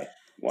RBI,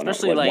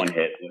 especially one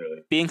hit,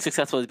 literally? Being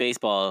successful at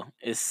baseball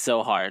is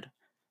so hard.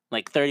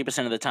 Like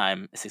 30% of the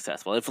time is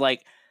successful. If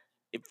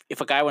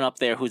a guy went up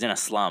there who's in a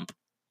slump,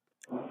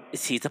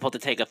 is he supposed to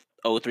take a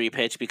 0-3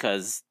 pitch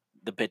because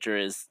the pitcher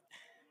is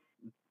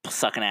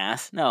sucking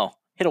ass? No,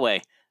 hit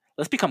away.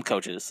 Let's become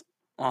coaches.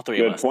 All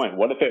three of us. Good point.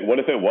 What if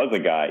it was a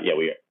guy? Yeah,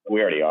 we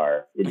already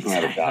are. We just don't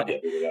have a job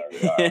yet. We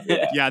already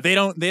are. Yeah, they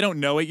don't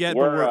know it yet. But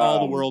we're all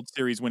the World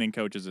Series winning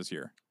coaches this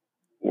year.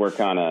 We're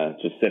kind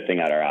of just sifting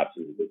out our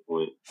options at this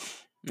point.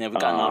 Yeah, we've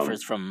gotten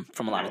offers from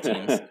a lot of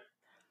teams.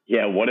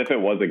 Yeah, what if it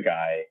was a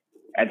guy?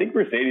 I think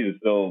Mercedes is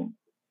still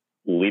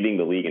leading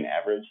the league in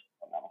average,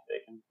 if I'm not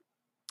mistaken.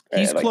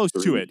 He's close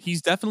to it.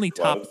 He's definitely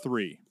top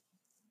 3.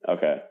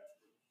 Okay.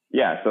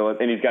 Yeah,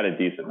 and he's got a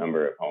decent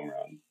number of home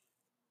runs,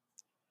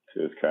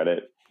 to his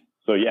credit.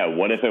 So yeah,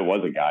 what if it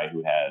was a guy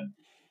who had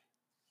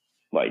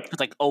it's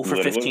like 0 for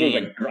 15,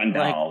 like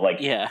Grandal, like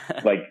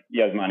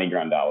Yasmani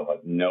Grandal was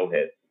like no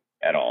hits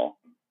at all.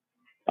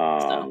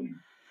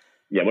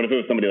 Yeah, what if it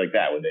was somebody like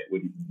that?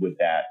 Would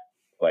that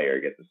player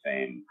get the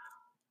same?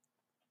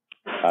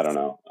 I don't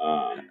know.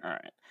 All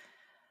right.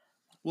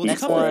 Well, there's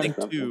a couple of things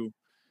too.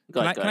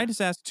 Can I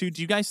just ask too?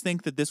 Do you guys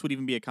think that this would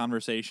even be a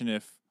conversation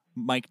if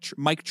Mike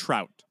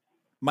Trout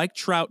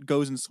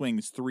goes and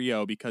swings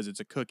 3-0 because it's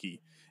a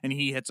cookie and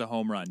he hits a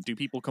home run? Do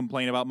people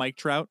complain about Mike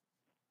Trout?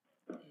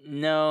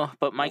 No,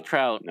 but Mike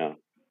Trout, no.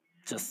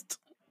 Just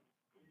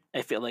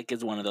I feel like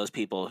is one of those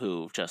people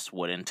who just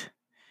wouldn't.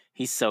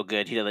 He's so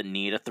good. He doesn't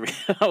need a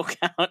 3-0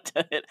 count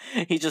to hit.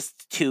 He's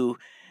just too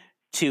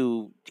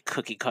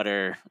cookie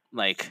cutter,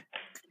 like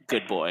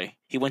good boy.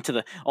 He went to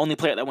the only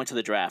player that went to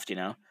the draft, you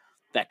know,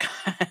 that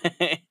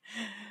guy.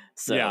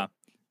 So yeah,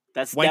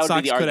 that's White that would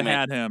Sox be the could have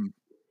argument. had him.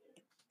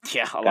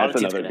 Yeah, a lot of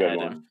teams could have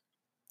had him.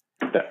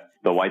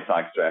 The White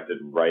Sox drafted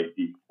right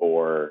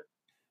before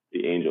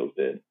the Angels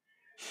did,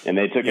 and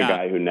they took a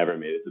guy who never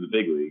made it to the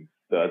big league.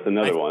 So that's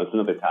another one. That's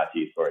another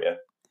Tatis for you.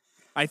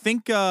 I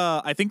think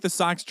the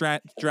Sox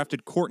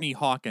drafted Courtney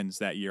Hawkins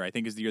that year. I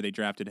think is the year they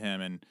drafted him.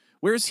 And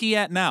where's he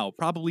at now?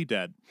 Probably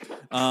dead.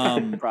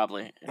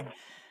 Probably.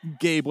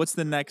 Gabe, what's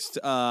the next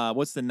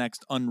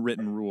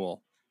unwritten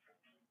rule?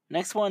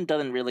 Next one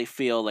doesn't really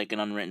feel like an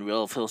unwritten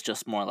rule. It feels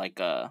just more like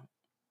a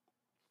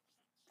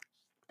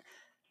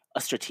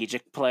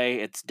strategic play.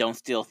 It's don't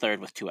steal third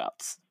with 2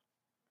 outs.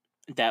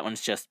 That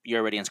one's just you're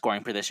already in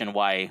scoring position.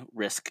 Why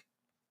risk?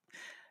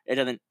 It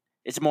doesn't.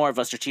 It's more of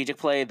a strategic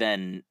play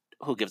than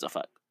who gives a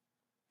fuck.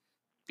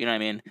 You know what I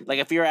mean? Like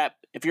if you're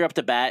up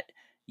to bat,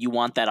 you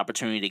want that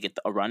opportunity to get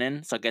a run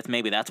in. So I guess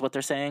maybe that's what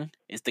they're saying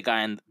is the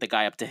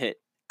guy up to hit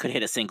could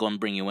hit a single and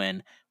bring you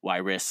in. Why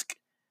risk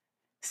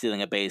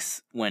stealing a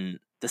base when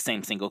the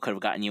same single could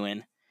have gotten you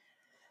in?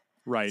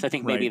 Right. So I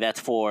think maybe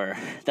that's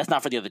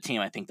not for the other team.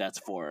 I think that's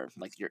for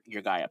like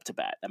your guy up to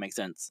bat. That makes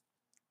sense.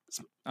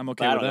 I'm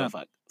okay with that. I don't know,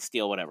 fuck.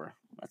 Steal whatever.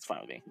 That's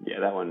fine with me. Yeah,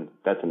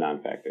 that's a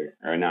non-factor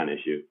or a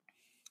non-issue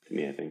to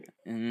me, I think.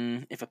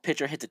 If a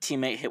pitcher hits a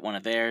teammate, hit one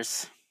of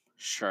theirs,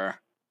 sure.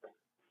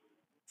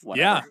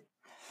 Whatever. Yeah.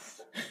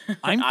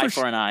 I'm eye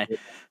for an eye.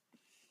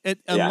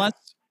 Unless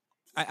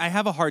I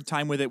have a hard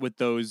time with it with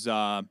those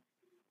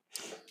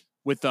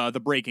with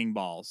the breaking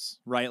balls,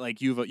 right?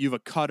 Like you've a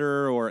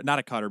cutter or not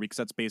a cutter because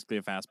that's basically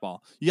a fastball.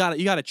 You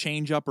got a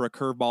change up or a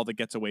curveball that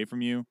gets away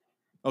from you.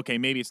 Okay,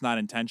 maybe it's not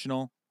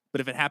intentional, but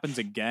if it happens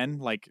again,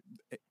 like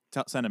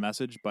send a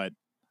message. But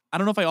I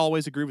don't know if I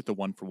always agree with the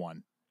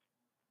 1-for-1.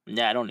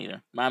 Yeah, I don't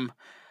either. I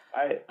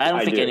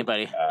don't think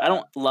anybody. I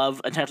don't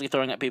love intentionally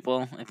throwing at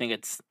people. I think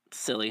it's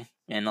silly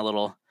and a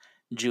little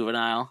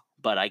juvenile,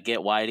 but I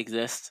get why it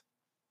exists.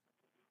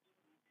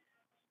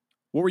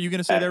 What were you going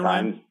to say there,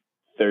 Ryan?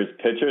 There's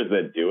pitchers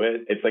that do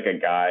it. It's like a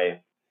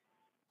guy,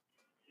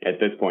 at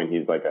this point,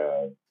 he's like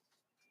a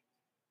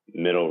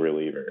middle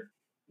reliever,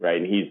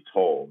 right? And he's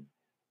told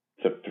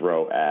to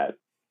throw at,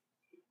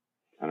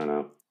 I don't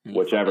know,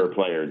 whichever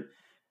player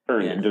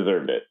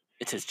deserved it.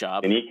 It's his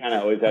job. And he kind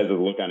of always has a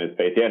look on his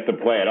face. He has to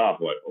play it off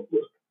like, oh,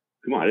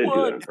 come on, I didn't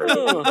do that on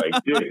purpose.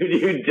 Like,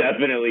 dude, you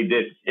definitely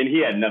did. And he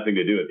had nothing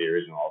to do with the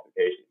original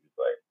altercation. He's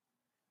like,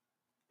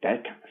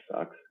 that kind of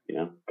sucks, you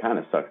know? Kind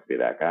of sucks to be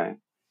that guy.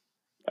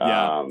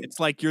 Yeah, it's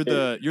like you're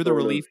the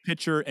relief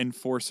pitcher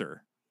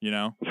enforcer, you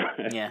know?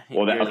 Yeah.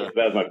 Well,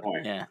 that's my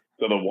point. Yeah.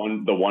 So the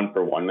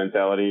 1-for-1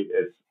 mentality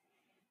is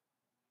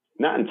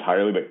not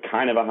entirely, but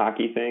kind of a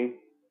hockey thing.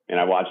 And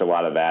I watch a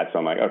lot of that, so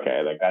I'm like,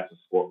 okay, like that's a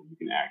sport where you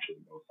can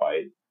actually go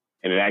fight,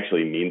 and it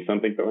actually means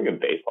something. But like a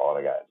baseball,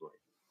 the guy's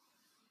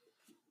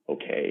like,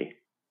 okay,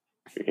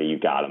 you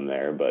got him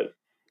there, but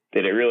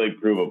did it really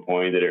prove a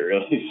point? Did it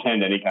really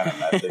send any kind of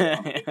message?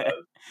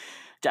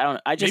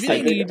 I just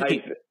think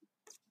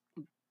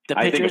the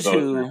pitchers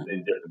who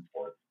in different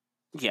sports.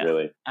 Yeah,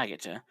 really, I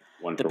get you.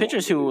 The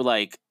pitchers who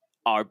like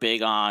are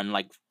big on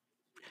like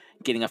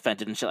getting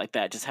offended and shit like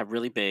that just have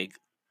really big,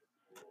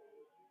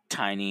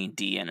 tiny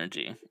D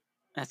energy.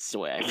 That's the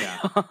way I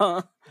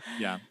feel.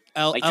 Yeah.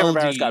 Like Trevor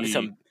Bauer's got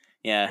some.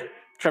 Yeah,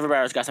 Trevor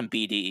Bauer's got some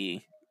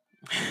BDE.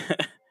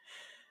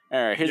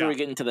 All right, here's where we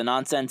get into the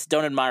nonsense.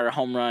 Don't admire a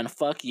home run.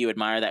 Fuck you,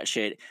 admire that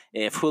shit.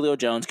 If Julio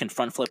Jones can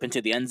front flip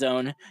into the end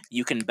zone,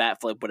 you can bat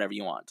flip whatever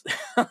you want.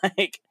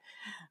 Like,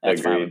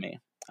 that's fine with me.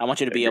 I want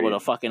you to be able to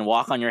fucking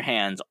walk on your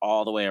hands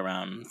all the way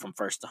around from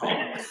first to home.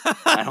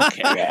 I don't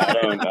care.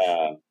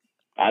 Yeah,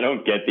 I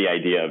don't get the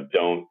idea of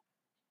don't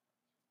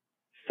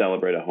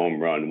celebrate a home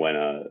run when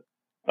a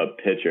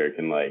pitcher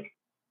can like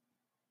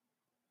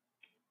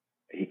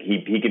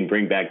he can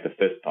bring back the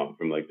fist pump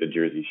from like the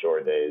Jersey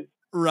Shore days,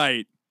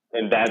 right?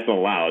 And that's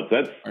allowed.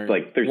 So that's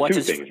like there's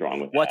two things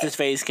wrong with that. What's his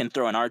face can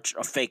throw a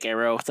fake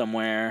arrow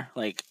somewhere,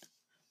 like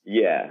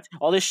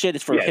all this shit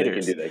is for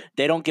hitters.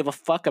 They don't give a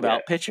fuck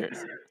about pitchers.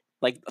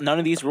 Like none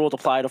of these rules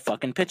apply to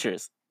fucking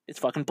pitchers. It's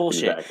fucking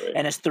bullshit. Exactly.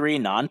 And as 3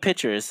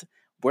 non-pitchers,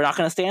 we're not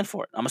going to stand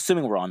for it. I'm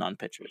assuming we're all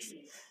non-pitchers.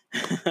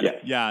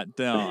 Yeah.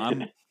 No,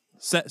 I'm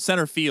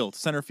center field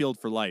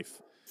for life.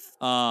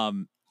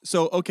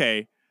 So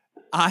okay,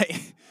 I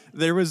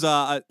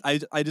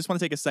just want to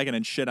take a second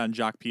and shit on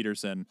Jock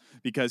Peterson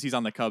because he's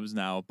on the Cubs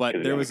now.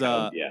 But there was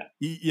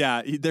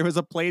there was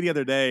a play the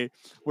other day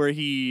where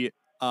he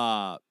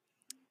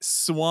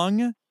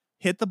swung,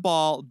 hit the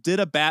ball, did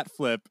a bat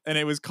flip, and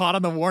it was caught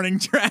on the warning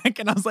track.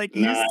 And I was like,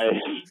 nice.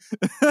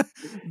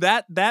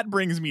 that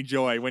brings me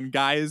joy when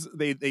guys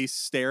they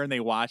stare and they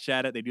watch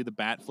at it, they do the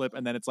bat flip,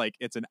 and then it's like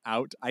it's an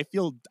out. I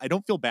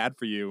don't feel bad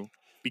for you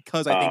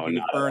because I think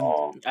you've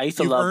earned. I used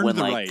to love when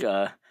like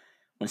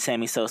when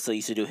Sammy Sosa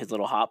used to do his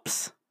little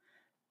hops,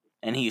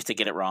 and he used to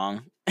get it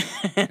wrong,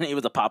 and he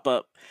was a pop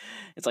up.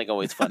 It's like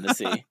always fun to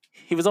see.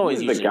 He was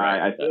always usually the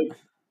guy.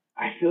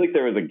 I feel like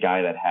there was a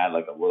guy that had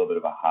like a little bit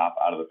of a hop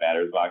out of the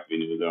batter's box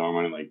into his arm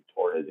and like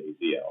tore his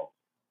ACL,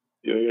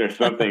 or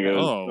something. It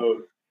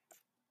was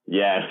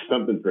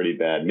something pretty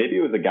bad. Maybe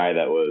it was a guy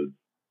that was.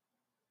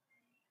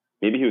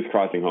 Maybe he was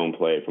crossing home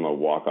plate from a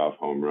walk-off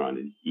home run,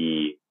 and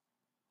he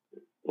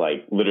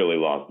like literally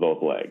lost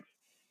both legs.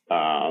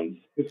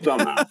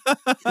 Somehow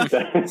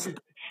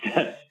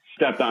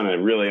stepped on a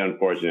really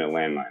unfortunate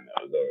landmine.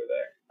 That was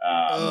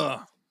Ugh,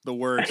 the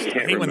worst. I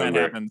hate when that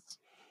happens.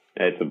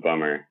 It's a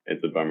bummer.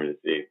 It's a bummer to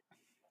see.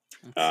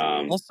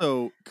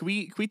 Also, can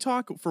we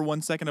talk for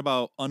 1 second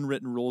about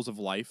unwritten rules of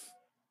life?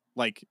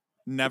 Like,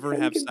 never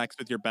have sex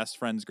with your best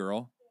friend's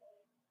girl.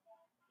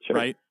 Sure.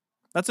 Right?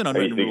 That's an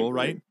unwritten rule,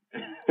 right?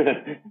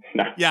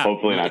 Yeah.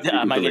 Hopefully not.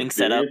 Am I getting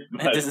set up?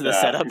 This is the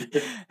setup.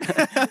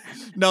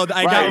 No,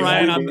 I got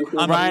Ryan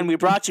on Ryan, we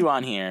brought you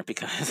on here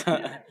because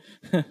baseball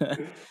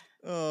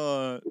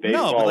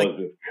is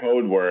this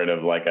code word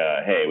of like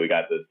hey, we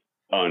got this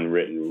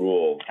unwritten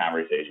rule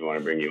conversation we want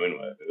to bring you in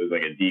with. It was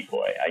like a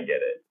decoy. I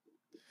get it.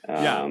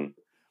 Yeah.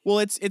 Well,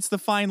 it's the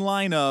fine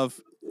line of,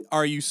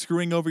 are you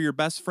screwing over your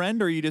best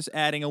friend or are you just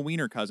adding a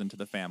wiener cousin to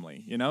the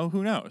family? You know,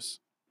 who knows?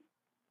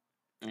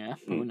 Yeah,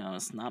 who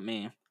knows? Not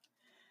me.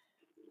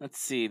 Let's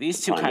see.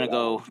 These two kind of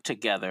go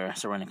together,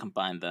 so we're going to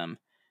combine them.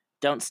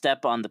 Don't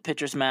step on the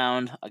pitcher's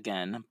mound.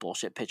 Again,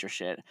 bullshit pitcher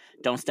shit.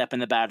 Don't step in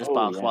the batter's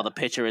box while the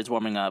pitcher is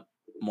warming up.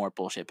 More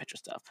bullshit pitcher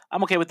stuff.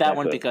 I'm okay with that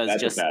one because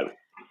just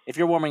if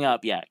you're warming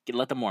up,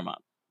 let them warm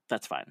up.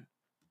 That's fine.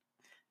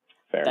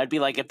 Fair. That'd be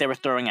like if they were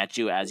throwing at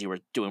you as you were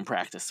doing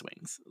practice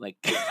swings. Like,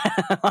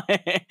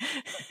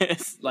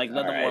 it's like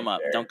let them warm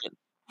up.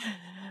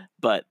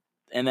 Fair.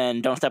 And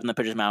then don't step in the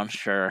pitcher's mound.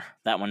 Sure,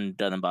 that one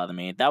doesn't bother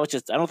me. That was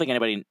just, I don't think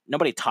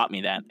nobody taught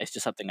me that. It's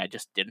just something I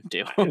just didn't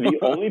do. The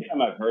only time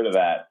I've heard of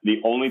that,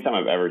 the only time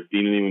I've ever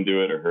seen anyone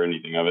do it or heard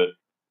anything of it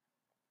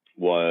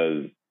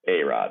was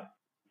A-Rod.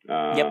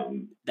 Yep,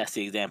 that's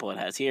the example it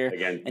has here.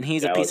 Again, and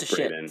he's a piece of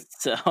shit.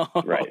 So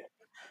right,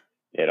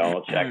 it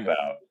all checks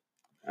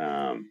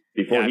out.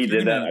 Before he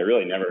did that, I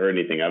really never heard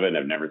anything of it, and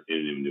I've never seen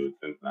anyone do it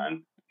since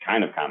then.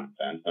 Kind of common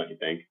sense, don't you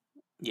think?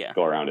 Yeah,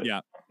 go around it.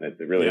 Yeah, it's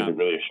really a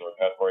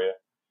shortcut for you.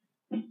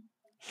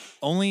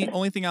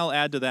 Only thing I'll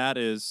add to that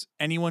is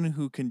anyone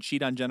who can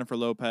cheat on Jennifer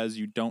Lopez,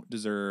 you don't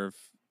deserve.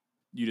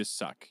 You just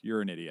suck.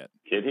 You're an idiot.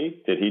 Did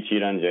he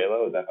cheat on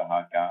J-Lo? Is that the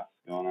hot goss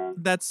going on?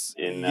 That's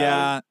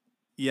yeah.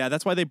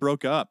 That's why they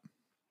broke up.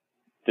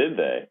 Did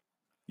they?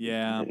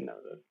 Yeah. I didn't know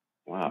this.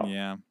 Wow.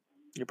 Yeah.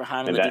 You're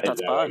behind on the details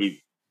spot.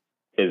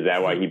 Is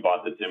that why he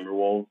bought the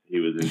Timberwolves? He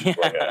was in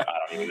I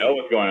don't even know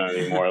what's going on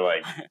anymore.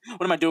 Like,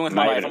 what am I doing with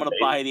my life? I'm going to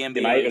buy the NBA.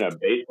 Am I even a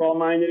baseball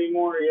mind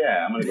anymore?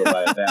 Yeah, I'm going to go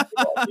buy a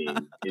basketball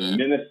team in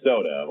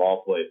Minnesota, of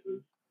all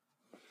places.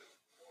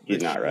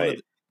 He's not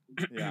right.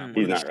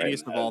 He's not right.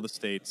 Of all the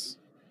states.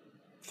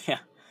 Yeah.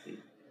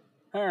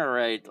 All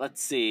right.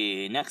 Let's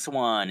see. Next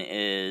one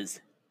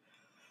is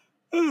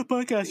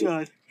podcast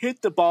shot.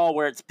 Hit the ball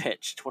where it's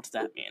pitched. What does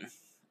that mean?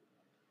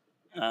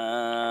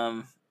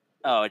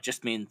 It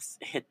just means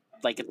hit.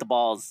 Like, if the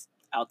ball's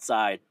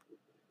outside,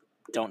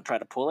 don't try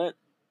to pull it.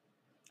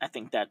 I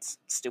think that's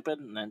stupid,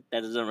 and that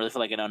doesn't really feel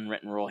like an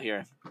unwritten rule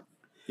here.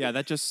 Yeah,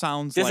 that just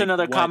sounds This is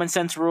another common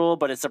sense rule,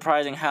 but it's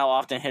surprising how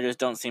often hitters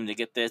don't seem to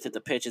get this. If the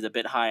pitch is a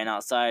bit high and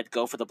outside,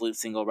 go for the bloop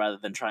single rather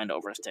than trying to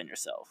overextend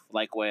yourself.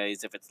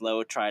 Likewise, if it's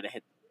low, try to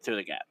hit through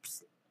the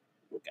gaps.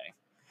 Okay.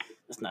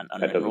 That's not an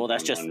unwritten rule.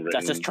 That's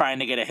just trying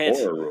to get a hit.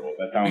 Or a rule.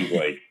 That sounds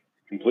like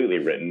completely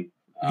written.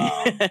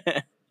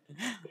 Well,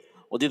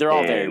 dude, they're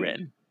all very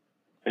written.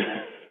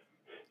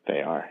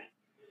 They are.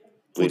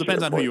 Well, it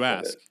depends on who you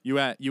ask. You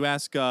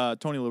ask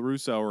Tony La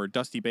Russa or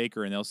Dusty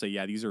Baker, and they'll say,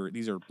 "Yeah, these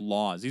are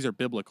laws. These are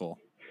biblical."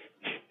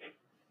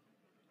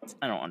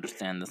 I don't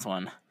understand this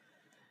one.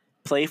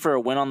 Play for a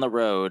win on the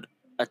road,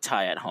 a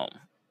tie at home.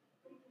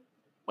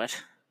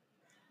 What?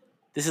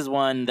 This is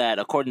one that,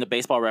 according to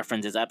Baseball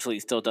Reference, is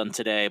absolutely still done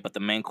today. But the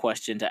main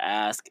question to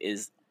ask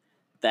is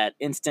that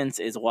instance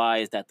is why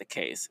is that the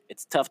case?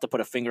 It's tough to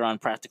put a finger on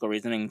practical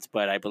reasonings,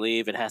 but I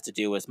believe it has to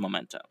do with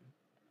momentum.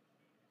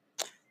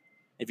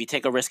 If you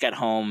take a risk at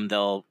home,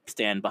 they'll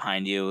stand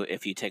behind you.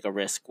 If you take a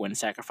risk when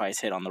sacrifice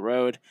hit on the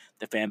road,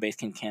 the fan base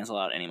can cancel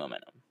out any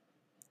momentum.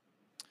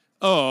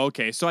 Oh,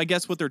 okay. So I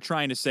guess what they're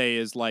trying to say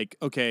is like,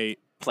 okay,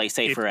 play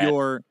safer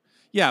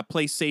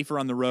play safer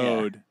on the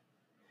road. Yeah.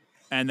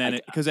 And then,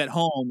 because at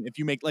home, if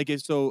you make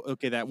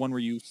that one where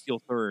you steal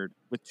third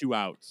with 2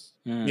 outs,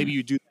 maybe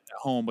you do that at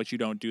home, but you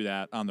don't do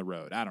that on the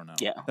road. I don't know.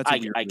 Yeah, that's a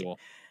weird rule.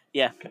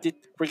 Yeah,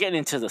 we're getting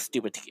into the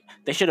stupid.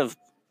 They should have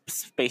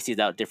spaced these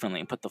out differently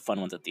and put the fun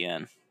ones at the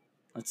end.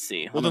 Let's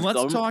see. Well, then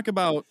let's talk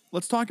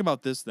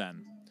about this.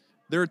 Then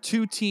there are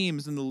 2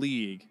 teams in the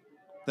league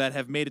that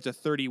have made it to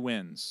 30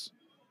 wins.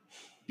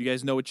 Do you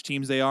guys know which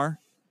teams they are?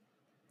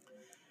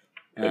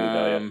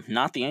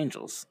 Not the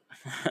Angels.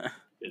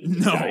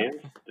 No. Giants?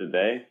 Did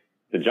they?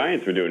 The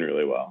Giants were doing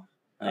really well.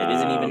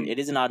 It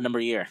is an odd number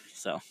year,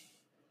 so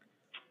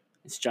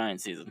it's Giant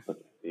season.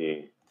 Let's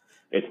see.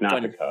 It's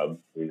not the Cubs.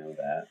 We know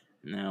that.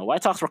 No,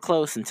 White Sox were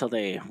close until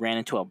they ran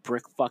into a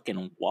brick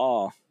fucking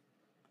wall.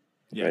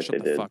 Yeah,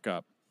 shut the fuck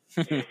up.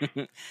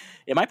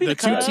 It might be the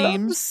 2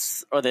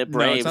 teams or the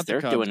Braves. No,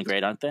 they're doing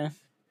great, aren't they?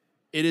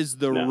 It is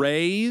the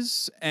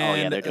Rays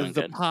and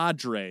the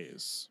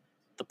Padres.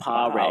 The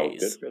Padres. Wow,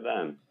 good for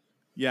them.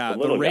 Yeah,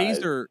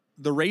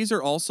 the Rays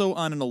are also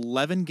on an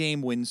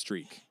 11-game win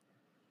streak.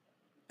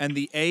 And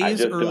the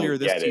A's earlier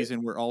this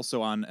season were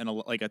also on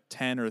a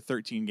 10 or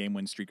 13 game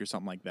win streak or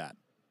something like that.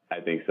 I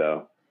think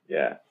so.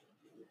 Yeah.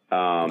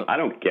 I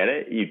don't get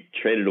it. You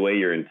traded away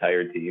your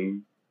entire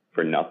team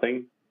for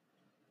nothing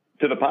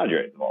to the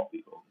Padres of all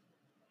people.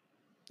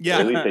 Yeah.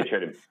 At least they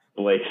traded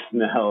Blake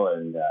Snell,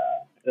 and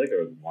I think there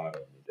was one of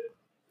them who did.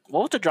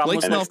 What was the drama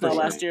with Blake Snell sure.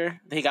 last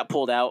year? He got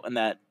pulled out in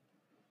that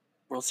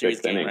World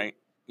Series game, right?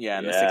 Yeah,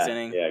 in the sixth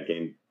inning. Yeah,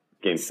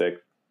 game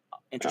 6.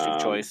 Interesting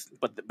choice,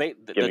 but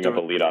giving up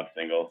a leadoff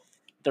single.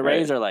 The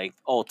Rays are like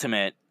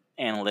ultimate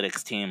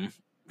analytics team,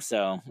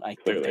 so I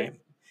think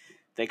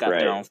they got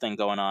their own thing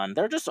going on.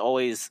 They're just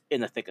always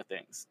in the thick of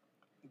things.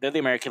 They're the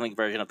American League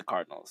version of the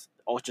Cardinals.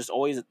 Just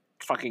always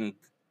fucking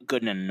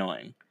good and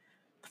annoying.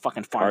 The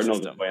fucking farm Cardinals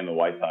system. Are playing the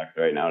White Sox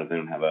right now. Does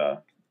anyone have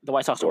the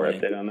White Sox score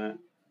update on that?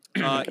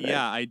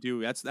 Yeah, I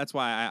do. That's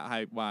why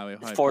I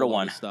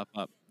 4-1 stuff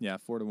up. Yeah,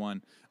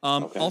 4-1.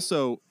 Okay.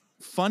 Also,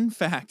 fun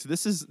fact.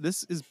 This is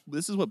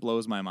what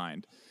blows my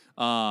mind.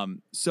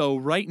 So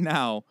right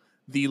now,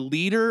 the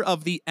leader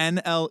of the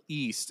NL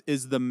East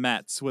is the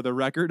Mets with a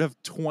record of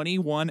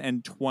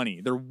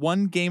 21-20. They're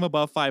one game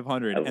above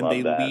 500, and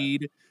they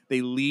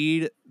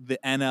lead the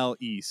NL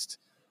East.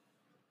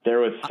 There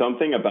was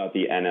something about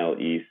the NL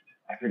East.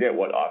 I forget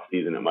what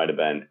offseason it might have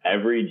been.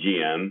 Every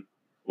GM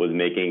was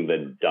making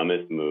the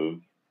dumbest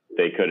moves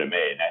they could have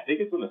made. And I think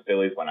it's when the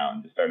Phillies went out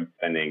and just started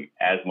spending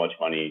as much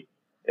money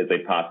as they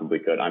possibly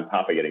could on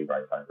top of getting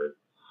Bryce Harper.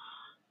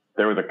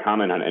 There was a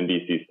comment on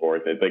NBC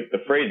Sports. It's like the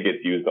phrase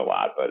gets used a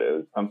lot, but it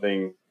was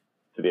something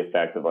to the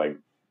effect of like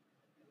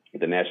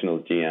the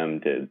Nationals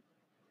GM did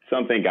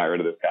something, got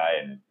rid of this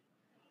guy, and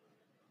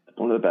it's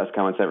one of the best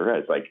comments I ever read.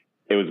 It's like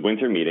it was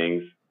winter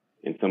meetings,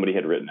 and somebody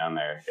had written on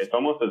there. It's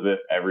almost as if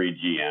every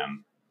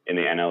GM in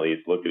the NL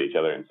East looked at each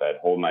other and said,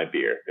 "Hold my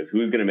beer," because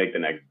who's going to make the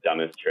next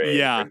dumbest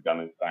trade, or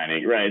dumbest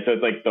signing, right? So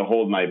it's like the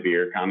 "hold my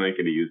beer" comment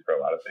can be used for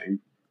a lot of things.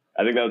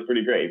 I think that was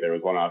pretty great. There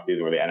was one off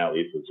season where the NL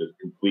East was just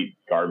complete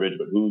garbage,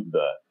 but who's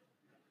the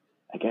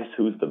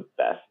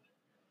best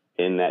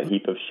in that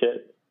heap of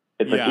shit?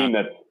 It's a team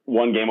that's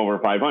one game over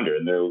 500,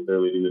 and they're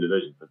leading the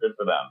division. So good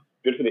for them.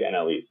 Good for the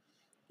NL East.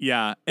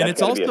 Yeah, and that's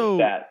it's also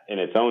be a stat in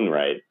its own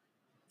right.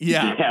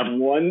 Yeah, you have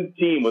one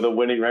team with a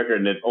winning record,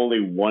 and it's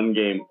only one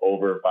game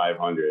over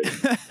 500.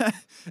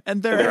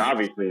 and they're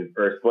obviously in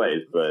first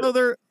place, but so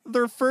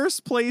they're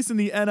first place in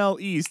the NL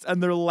East,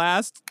 and their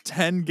last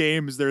 10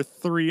 games they're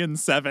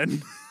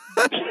 3-7.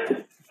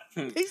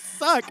 They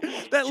suck.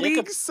 That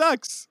league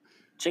sucks.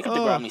 Jacob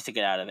deGrom needs to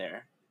get out of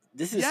there.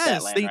 This is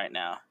Statland right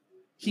now.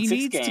 He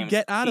needs to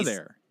get out of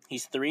there.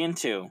 He's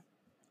 3-2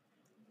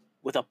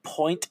 with a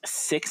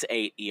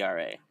 .68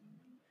 ERA.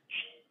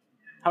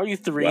 How are you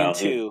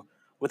 3-2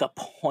 with a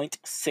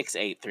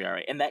 .68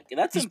 ERA? And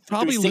that's he's in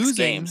probably through 6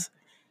 losing games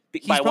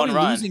he's by probably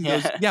 1 run. Losing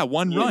those,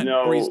 one run.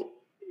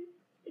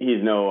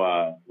 He's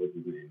no what's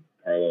his name?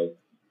 Carlos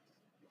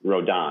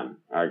Rodon.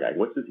 Our guy.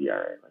 What's his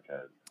ERA?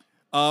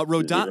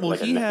 Rodon. Well,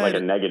 he had like a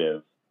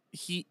negative.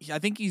 I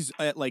think he's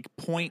at like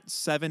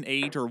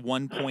 .78 or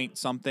 1 point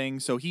something.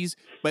 So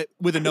but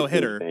with a no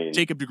hitter.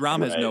 Jacob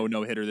deGrom has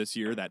no hitter this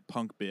year. That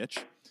punk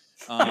bitch.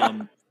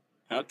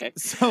 Okay.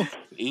 So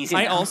easy.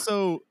 I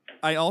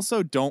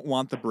also don't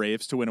want the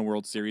Braves to win a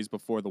World Series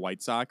before the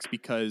White Sox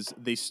because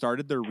they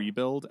started their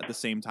rebuild at the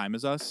same time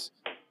as us,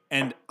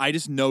 and I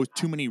just know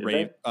too many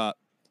I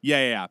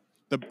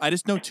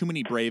just know too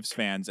many Braves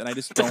fans, and I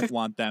just don't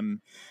want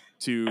them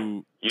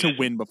to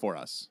win before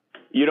us.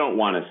 You don't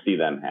want to see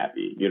them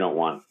happy. You don't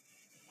want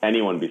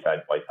anyone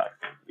besides White Sox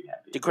fans to be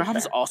happy.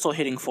 DeGrom's also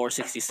hitting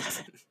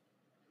 .467.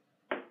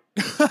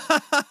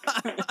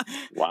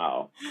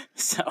 Wow.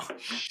 So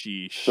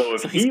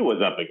if he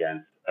was up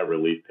against a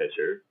relief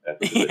pitcher,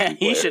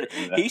 he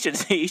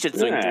should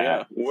swing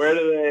through. Where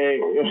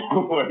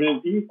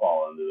does he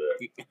fall into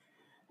this?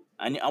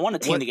 I want a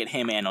team to get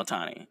him and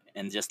Ohtani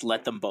and just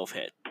let them both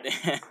hit.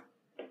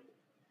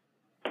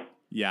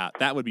 Yeah,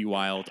 that would be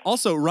wild.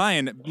 Also,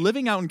 Ryan,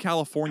 living out in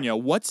California,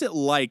 what's it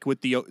like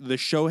with the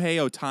Shohei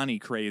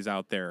Ohtani craze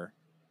out there?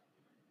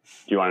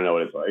 Do you want to know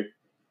what it's like?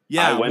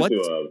 Yeah,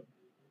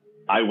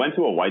 I went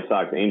to a White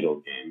Sox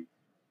Angels game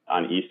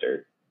on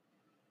Easter.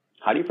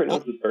 How do you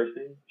pronounce his first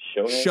name?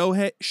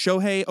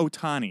 Shohei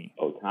Ohtani.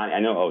 Ohtani. I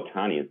know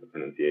Ohtani is the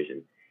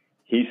pronunciation.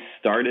 He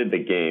started the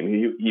game.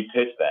 He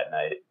pitched that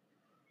night,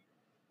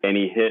 and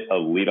he hit a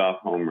leadoff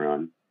home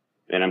run.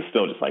 And I'm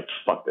still just like,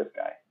 fuck this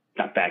guy.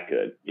 Not that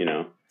good, you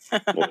know?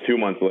 Well, 2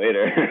 months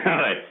later,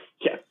 I'm like,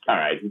 yeah, all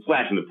right,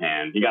 flash in the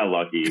pan. He got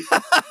lucky.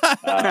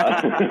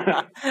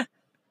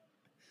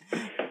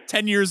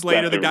 10 years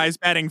later, the guy's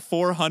batting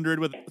 .400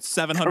 with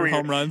 700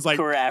 home runs. Like,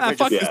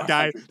 fuck this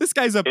guy. This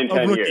guy's a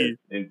rookie.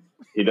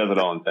 He does it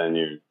all in 10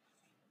 years.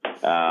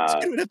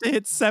 He would have to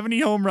hit 70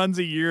 home runs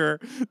a year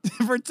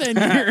for 10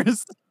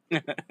 years.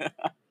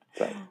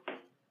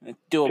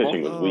 Doable.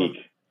 Pitching was weak.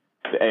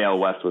 The AL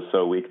West was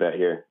so weak that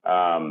year.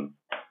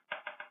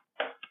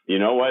 You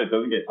know what? It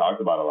doesn't get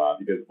talked about a lot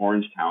because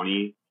Orange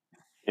County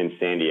and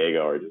San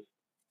Diego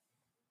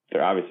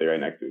they're obviously right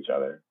next to each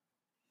other.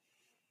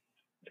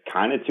 It's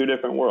kind of two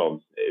different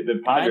worlds. The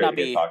Padres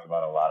get talked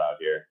about a lot out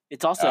here.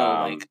 It's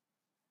also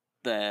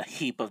the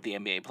heap of the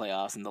NBA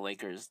playoffs, and the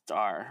Lakers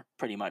are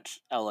pretty much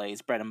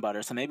LA's bread and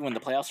butter. So maybe when the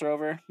playoffs are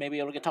over, maybe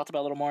it'll get talked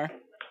about a little more.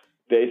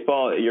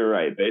 Baseball, you're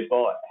right.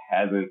 Baseball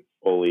hasn't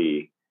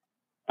fully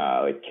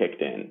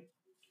kicked in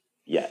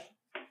yet.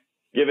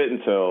 Give it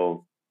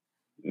until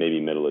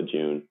maybe middle of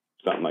June,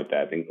 something like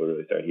that. Things will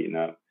really start heating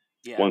up.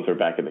 Yeah. Once we're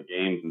back in the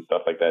games and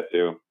stuff like that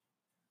too.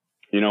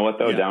 You know what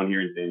though? Yeah. Down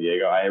here in San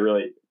Diego,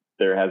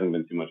 there hasn't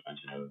been too much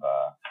mention of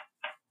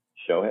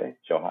Shohei.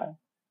 I'm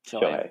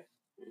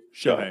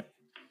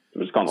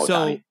just calling him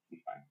Ohtani.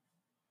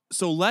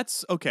 So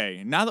let's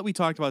now that we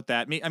talked about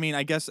that, I mean,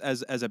 I guess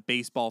as a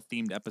baseball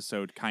themed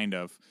episode, kind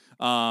of.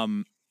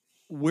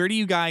 Where do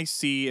you guys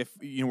see if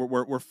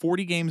we're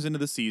 40 games into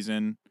the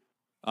season?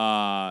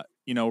 Ryan,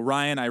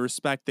 I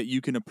respect that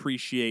you can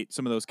appreciate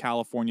some of those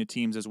California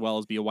teams as well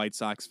as be a White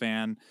Sox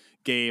fan.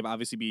 Gabe,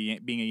 obviously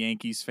being a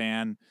Yankees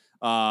fan.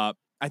 I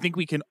think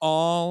we can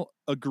all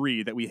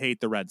agree that we hate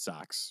the Red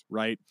Sox,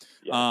 right?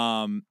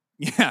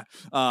 Yeah.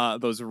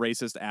 Those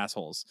racist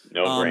assholes.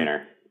 No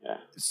brainer. Yeah.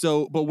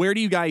 So, but where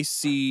do you guys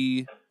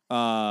see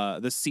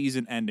the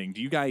season ending?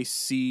 Do you guys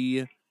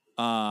see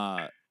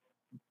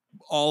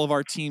all of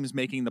our teams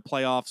making the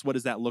playoffs? What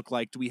does that look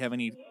like? Do we have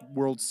any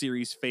World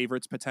Series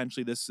favorites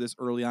potentially this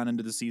early on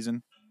into the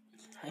season?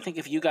 I think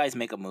if you guys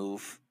make a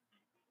move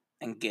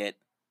and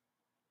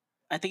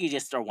I think you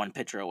just are one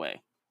pitcher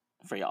away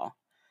for y'all.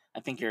 I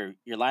think your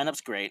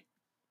lineup's great.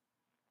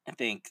 I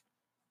think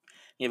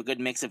you have a good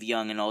mix of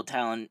young and old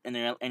talent in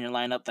your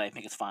lineup that I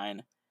think is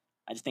fine.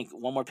 I just think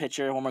one more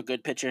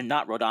good pitcher,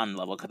 not Rodon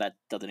level because that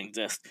doesn't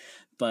exist,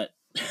 but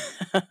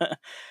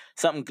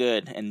something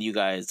good, and you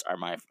guys are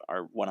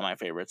one of my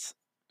favorites.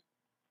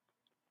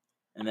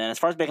 And then as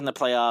far as making the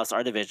playoffs,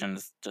 our division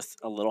is just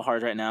a little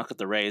hard right now because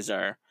the Rays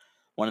are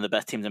one of the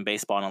best teams in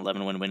baseball on an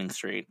 11-win winning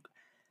streak,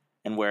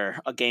 and we're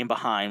a game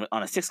behind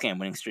on a 6-game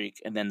winning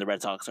streak, and then the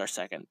Red Sox are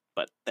second.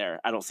 But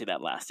I don't see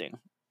that lasting.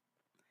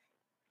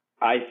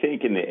 I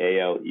think in the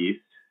AL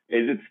East,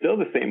 is it still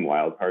the same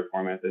wild card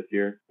format this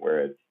year,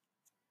 where it's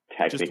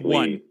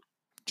technically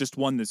just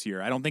one this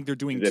year? I don't think they're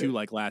doing two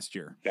like last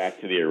year.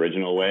 Back to the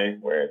original way,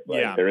 where it's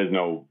there is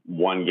no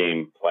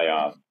 1-game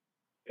playoff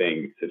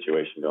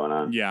situation going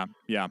on. Yeah.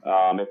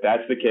 If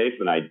that's the case,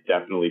 then I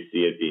definitely see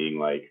it being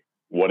like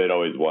what it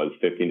always was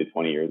 15 to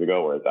 20 years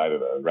ago, where it's either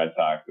the Red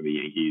Sox or the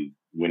Yankees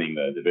winning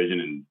the division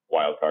and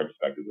wild card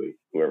respectively.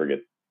 Whoever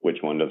gets which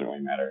one doesn't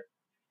really matter.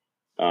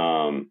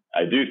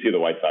 I do see the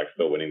White Sox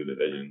still winning the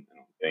division. I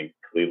don't think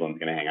Cleveland's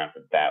going to hang on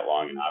for that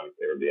long, and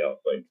obviously everybody else.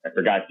 Like, I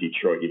forgot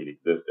Detroit even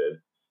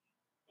existed.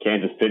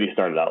 Kansas City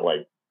started out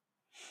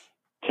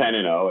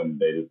 10-0, and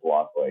they just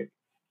lost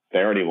they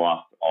already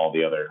lost all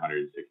the other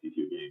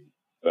 162 games.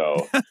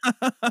 So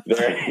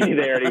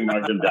they already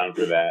marked them down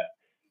for that.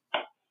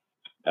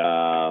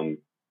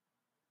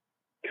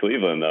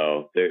 Cleveland,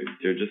 though,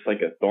 they're just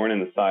like a thorn in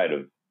the side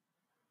of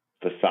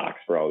the Sox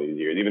for all these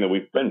years, even though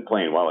we've been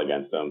playing well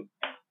against them.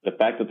 The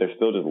fact that they're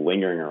still just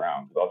lingering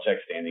around, because I'll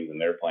check standings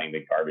and they're playing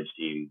the garbage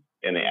teams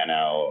in the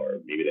NL or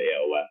maybe the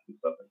AL West and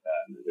stuff like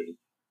that. And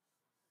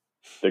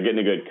they're getting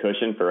a good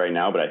cushion for right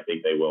now, but I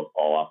think they will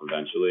fall off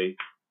eventually.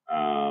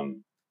 As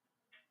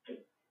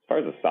far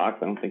as the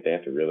Sox, I don't think they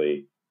have to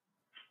really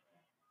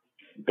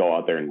go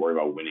out there and worry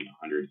about winning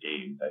 100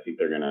 games. I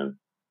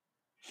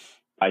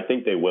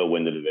think they will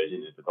win the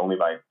division. If it's only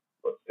by,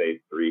 let's say,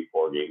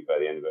 3-4 games by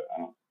the end of it,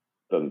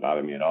 it doesn't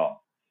bother me at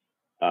all.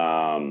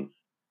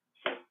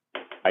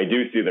 I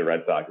do see the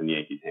Red Sox and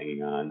Yankees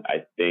hanging on.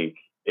 I think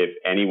if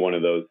any one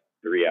of those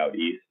three out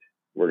east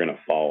were going to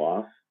fall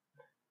off,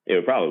 it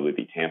would probably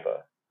be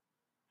Tampa.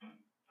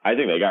 I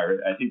think they got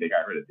rid of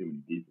too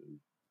many pieces,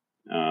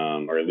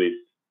 or at least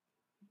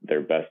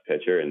their best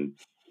pitcher and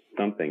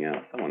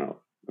someone else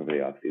over the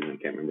offseason. I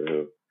can't remember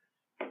who.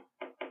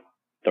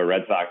 The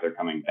Red Sox are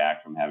coming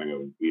back from having a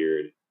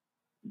weird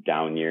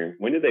down year.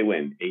 When did they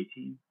win?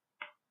 18?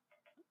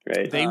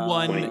 Right? They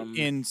won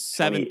in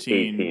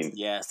 17.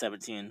 Yeah,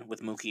 17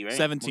 with Mookie, right?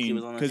 17,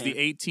 because the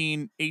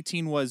 18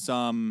 was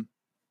No,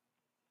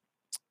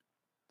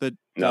 they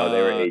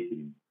were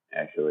 18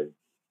 actually.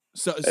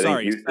 So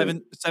sorry,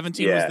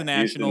 17 was the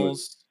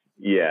Nationals.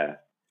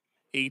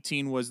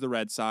 18 was the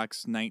Red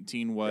Sox.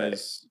 19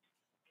 was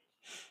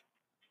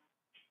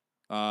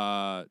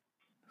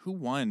who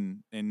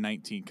won in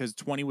 19? Because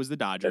 20 was the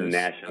Dodgers. The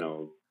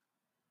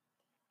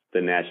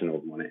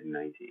Nationals won it in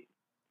 19.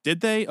 Did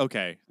they?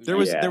 Okay. There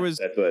was.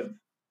 That's what.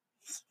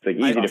 It's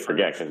easy to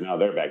forget because now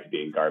they're back to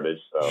being garbage.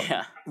 So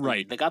yeah,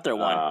 right. They got their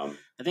one.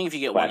 I think if you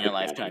get one in your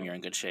lifetime, you're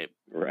in good shape.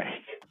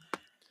 Right.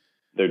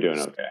 They're doing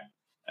okay.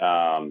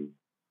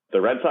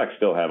 The Red Sox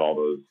still have all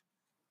those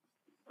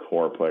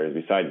core players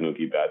besides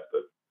Mookie Betts,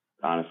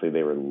 but honestly,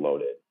 they were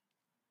loaded.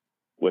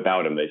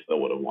 Without him, they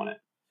still would have won it.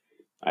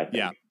 I think.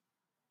 Yeah.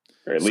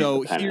 Or at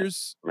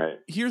least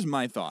here's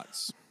my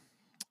thoughts.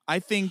 I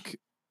think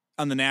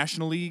on the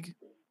National League,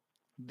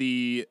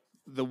 the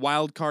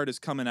wild card is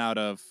coming out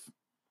of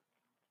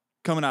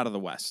the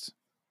West.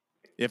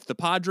 If the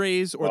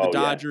Padres or the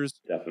Dodgers,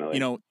 definitely.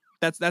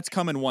 That's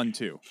coming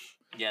 1-2.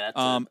 Yeah,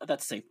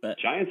 that's a safe bet.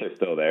 Giants are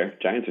still there.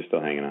 Giants are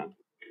still hanging on.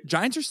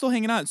 Giants are still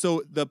hanging on.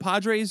 So the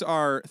Padres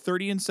are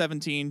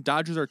 30-17,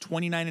 Dodgers are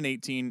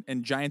 29-18,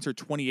 and Giants are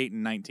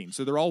 28-19.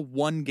 So they're all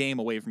one game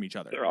away from each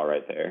other. They're all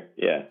right there.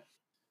 Yeah.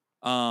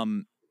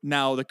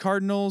 Now the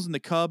Cardinals and the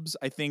Cubs,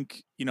 I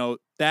think,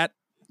 that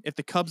if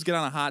the Cubs get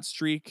on a hot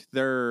streak,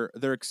 their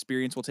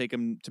experience will take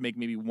them to make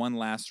maybe one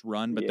last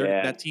run. But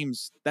that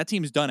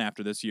team's done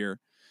after this year.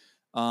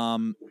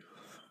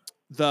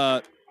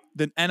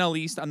 The NL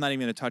East, I'm not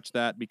even going to touch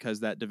that because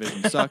that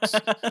division sucks.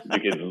 You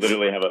could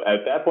literally have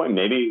at that point,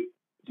 maybe,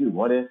 dude,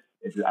 what if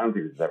I don't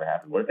think this has ever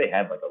happened. What if they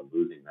had like a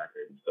losing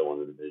record and still won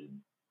the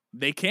division?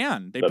 They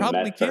can. They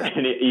probably can.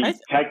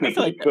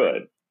 Technically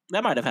could.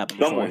 That might have happened.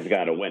 Someone's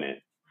got to win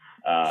it.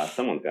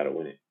 Someone's got to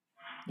win it.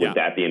 Would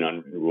that be an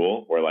unwritten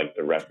rule where like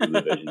the rest of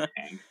the division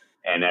tanks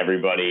and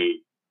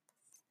everybody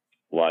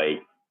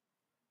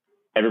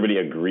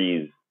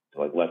agrees to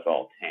like let's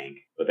all tank,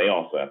 but they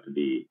also have to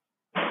be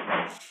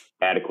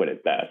adequate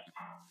at best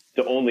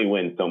to only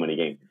win so many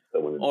games.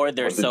 Or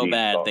they're so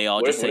bad they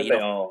all just say,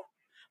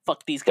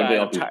 fuck these guys. They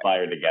all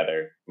conspire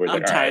together.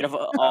 I'm tired of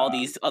all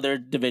these other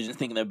divisions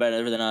thinking they're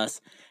better than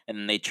us, and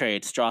then they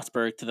trade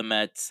Strasburg to the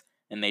Mets,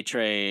 and they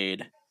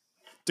trade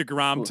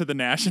DeGrom to the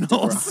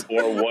Nationals.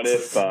 Or what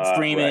if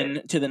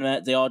Freeman to the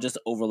Mets? They all just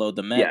overload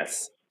the Mets.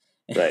 Yes.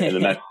 Right, and the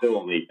Mets still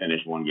only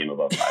finish one game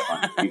above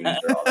 500, even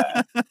after all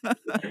that.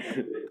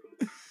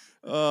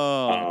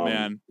 Oh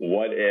man!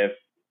 What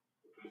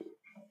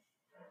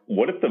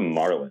if the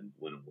Marlins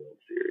win a World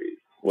Series?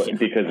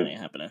 Because that ain't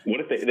happening. What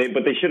if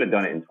they should have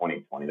done it in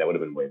 2020? That would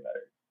have been way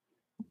better.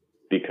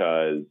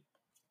 Because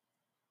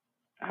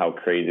how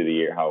crazy the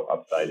year, how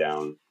upside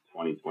down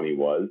 2020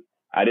 was.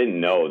 I didn't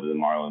know that the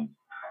Marlins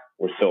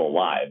were still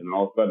alive, and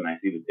all of a sudden I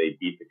see that they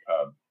beat the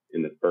Cubs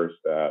in the first.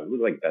 It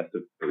was like best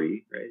of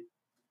 3, right?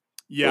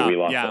 Yeah, so we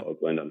lost to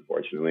Oakland,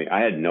 unfortunately.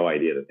 I had no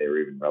idea that they were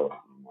even relevant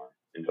anymore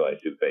until I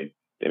see they.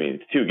 I mean,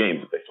 it's 2 games,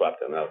 but they swept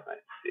them. That was nice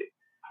to see.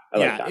 I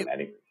like John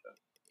Mattingly.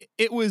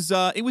 It was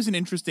an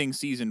interesting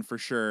season for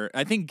sure.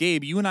 I think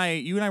Gabe, you and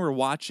I were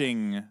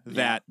watching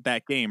that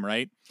game,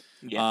 right?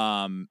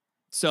 Yeah.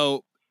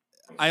 So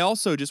I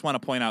also just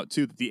want to point out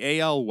too that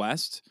the AL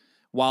West,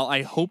 while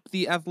I hope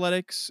the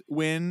Athletics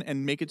win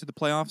and make it to the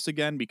playoffs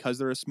again because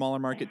they're a smaller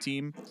market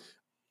team,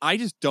 I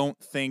just don't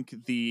think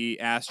the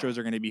Astros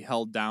are going to be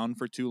held down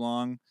for too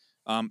long.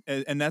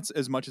 And that's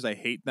as much as I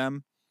hate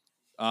them.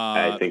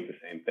 I think the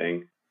same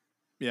thing.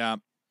 Yeah.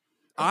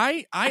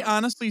 I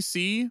honestly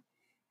see.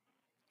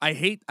 I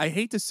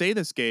hate to say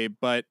this, Gabe,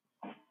 but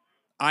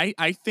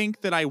I think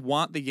that I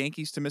want the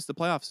Yankees to miss the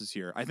playoffs this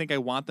year. I think I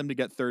want them to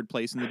get 3rd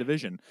place in the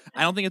division.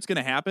 I don't think it's going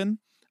to happen.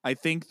 I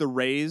think the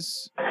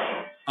Rays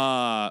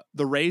or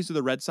the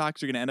Red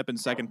Sox are going to end up in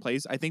 2nd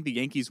place. I think the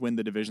Yankees win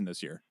the division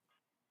this year.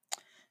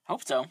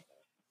 Hope so.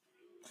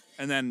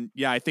 And then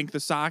I think the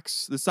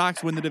Sox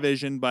win the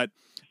division, but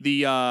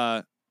the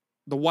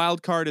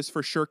wild card is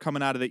for sure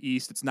coming out of the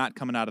East. It's not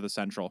coming out of the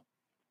Central.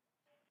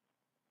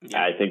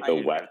 Yeah, I think the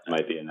West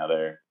might be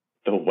another.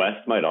 The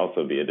West might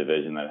also be a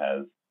division that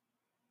has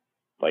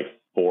like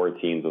 4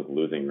 teams with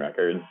losing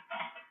records.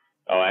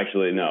 Oh,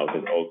 actually, no,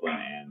 because Oakland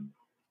and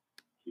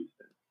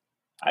Houston.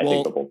 I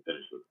think they'll both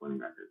finish with winning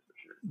records for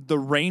sure. The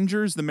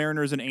Rangers, the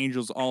Mariners, and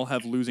Angels all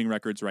have losing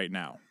records right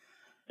now.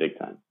 Big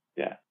time.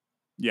 Yeah.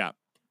 Yeah.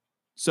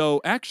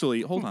 So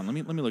actually, hold on. Let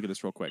me look at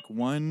this real quick.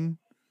 1,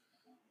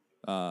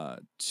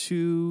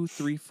 2,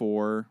 3,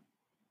 4,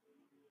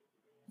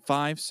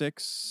 5,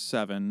 6,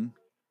 7.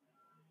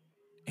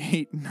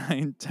 8,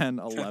 9, 10,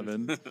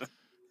 11,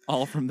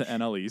 all from the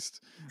NL East.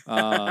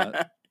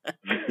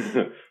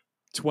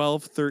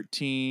 12,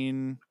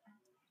 13,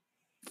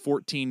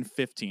 14,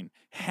 15.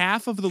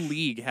 Half of the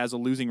league has a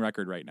losing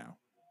record right now.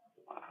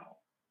 Wow.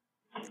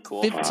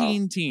 Cool.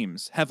 15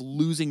 teams have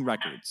losing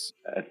records.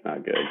 That's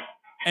not good.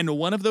 And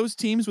one of those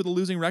teams with a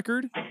losing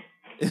record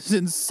is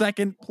in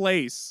 2nd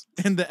place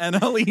in the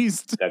NL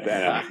East. That's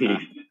NL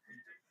East.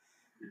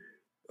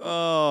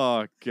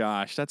 Oh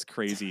gosh, that's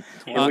crazy.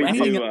 Can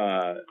we do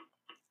a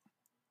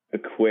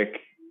quick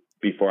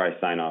before I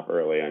sign off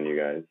early on you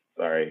guys?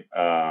 Sorry.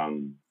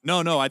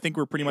 No. I think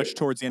we're pretty much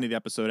towards the end of the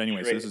episode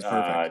anyway, so this is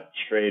perfect.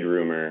 Trade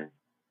rumor,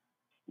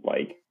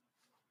 like,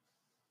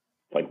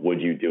 would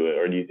you do it,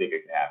 or do you think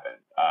it could happen?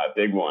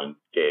 Big one,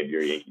 Gabe.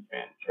 You're a Yankees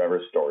fan.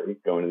 Trevor Story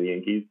going to the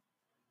Yankees.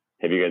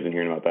 Have you guys been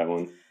hearing about that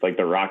one? Like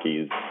the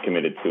Rockies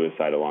committed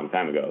suicide a long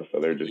time ago, so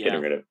they're just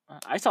getting rid of.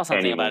 I saw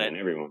something about it. And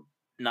everyone.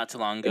 Not too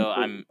long ago.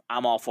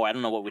 I'm all for it. I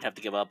don't know what we'd have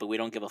to give up, but we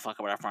don't give a fuck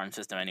about our farm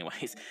system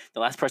anyways. The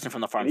last person from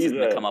the farm system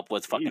to come up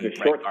was fucking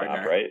Brett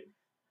Gardner. Right?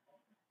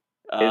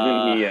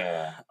 Isn't he?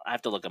 I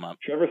have to look him up.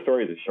 Trevor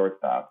Story is a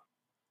shortstop,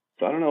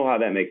 so I don't know how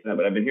that makes sense,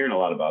 but I've been hearing a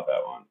lot about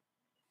that one.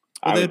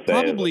 Well,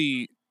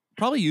 they'd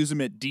probably use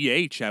him at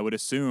DH, I would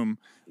assume.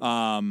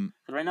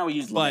 Right now we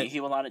use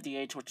LeMahieu a lot at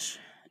DH, which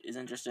is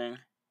interesting.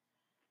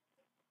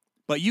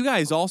 But you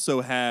guys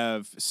also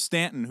have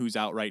Stanton, who's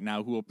out right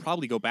now, who will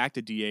probably go back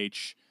to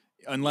DH.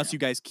 Unless you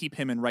guys keep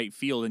him in right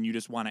field and you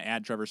just want to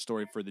add Trevor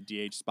Story for the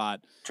DH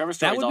spot. Trevor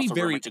Story is also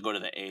rumored to go to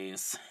the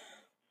A's.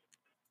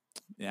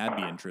 Yeah,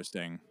 that'd be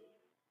interesting.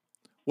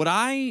 What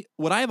I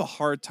have a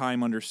hard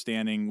time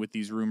understanding with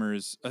these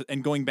rumors,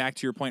 and going back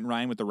to your point,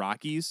 Ryan, with the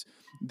Rockies,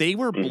 they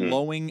were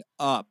blowing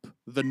up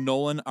the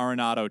Nolan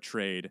Arenado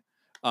trade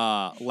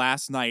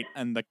last night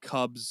in the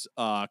Cubs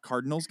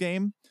Cardinals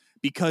game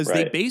because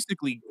they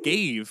basically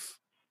gave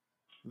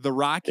the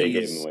Rockies. They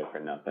gave him away for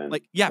nothing.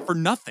 For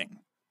nothing.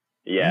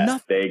 Yeah,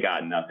 nothing. They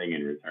got nothing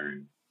in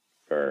return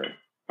for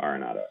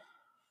Arenado.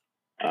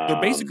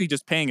 They're basically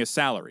just paying his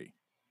salary.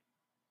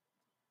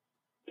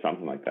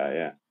 Something like that,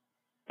 yeah.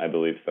 I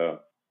believe so.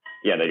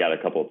 Yeah, they got a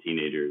couple of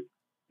teenagers.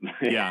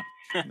 Yeah.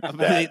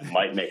 that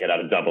might make it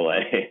out of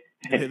AA.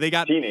 They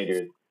got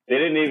teenagers. They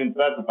didn't even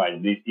specify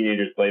these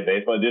teenagers play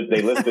baseball.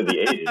 They listed the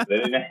ages. They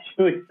didn't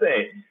actually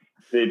say.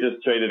 They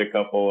just traded a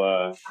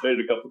couple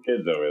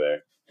kids over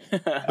there.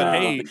 But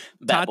hey,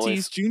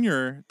 Tatis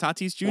Jr.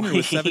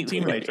 was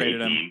 17 when they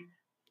traded him.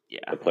 Yeah,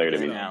 the player to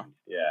be now.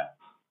 Yeah,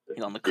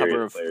 he's on the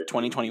cover of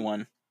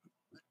 2021.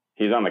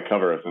 He's on the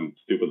cover of some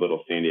stupid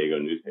little San Diego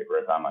newspaper.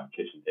 It's on my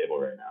kitchen table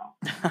right now.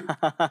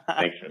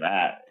 Thanks for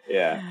that.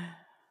 Yeah.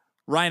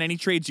 Ryan, any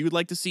trades you would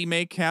like to see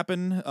make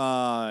happen?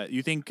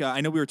 You think? I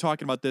know we were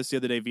talking about this the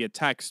other day via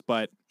text,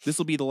 but this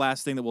will be the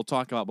last thing that we'll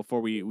talk about before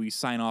we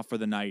sign off for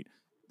the night.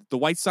 The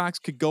White Sox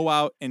could go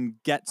out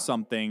and get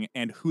something,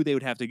 and who they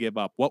would have to give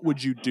up. What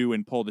would you do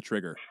and pull the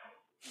trigger?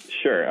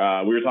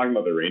 Sure. We were talking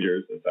about the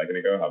Rangers a second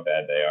ago, how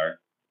bad they are.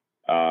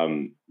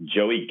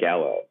 Joey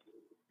Gallo,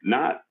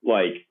 not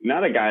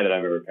a guy that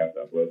I've ever kept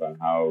up with on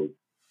how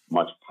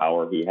much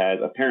power he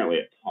has. Apparently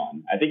a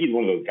ton. I think he's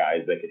one of those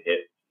guys that could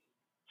hit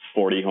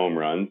 40 home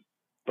runs,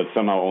 but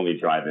somehow only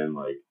drive in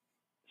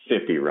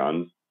 50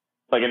 runs.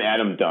 Like an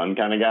Adam Dunn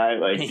kind of guy.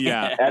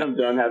 Adam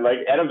Dunn had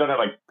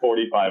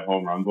 45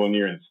 home runs one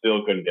year and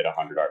still couldn't get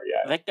 100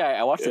 RBI. That guy,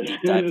 I watched a deep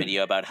dive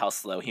video about how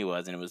slow he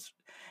was, and it was,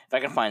 if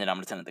I can find it, I'm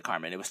gonna send it to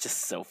Carmen. It was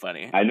just so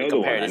funny. I know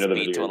compared his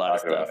speed to a lot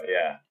of stuff.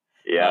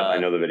 Yeah, I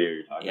know the video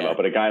you're talking about.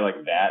 But a guy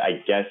like that,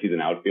 I guess he's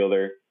an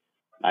outfielder.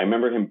 I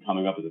remember him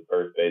coming up as a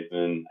first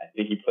baseman. I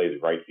think he plays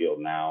right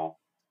field now.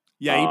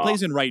 Yeah, he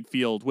plays in right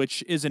field,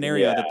 which is an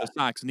area that the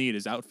Sox need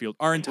is outfield.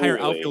 Our entire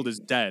outfield is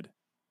dead.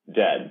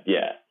 Dead,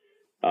 yeah.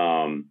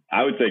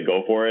 I would say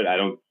go for it. I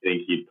don't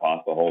think he'd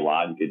cost a whole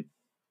lot.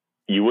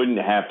 You wouldn't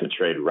have to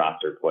trade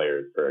roster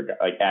players for a guy,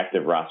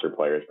 active roster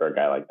players for a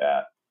guy like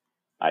that.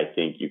 I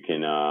think you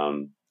can, I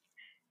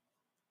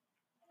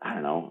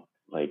don't know,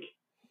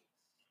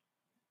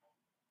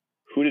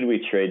 who did we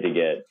trade to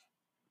get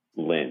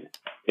Lynn?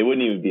 It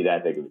wouldn't even be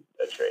that big of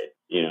a trade,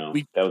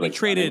 We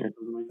traded,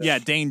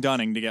 Dane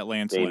Dunning to get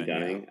Lance Lynn.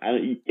 Dunning.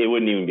 Yeah. It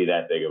wouldn't even be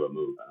that big of a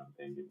move, I don't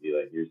think. It'd be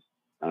here's,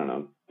 I don't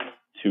know,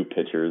 2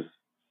 pitchers.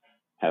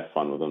 Have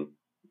fun with him.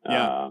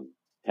 Yeah.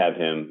 Have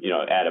him,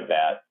 add a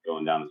bat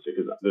going down the street,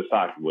 because the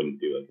Sox wouldn't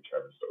do a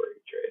Trevor Story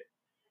trade.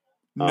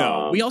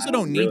 No, we also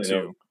don't need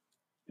to.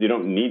 You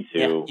don't need to.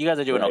 Yeah, you guys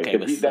are doing okay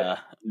with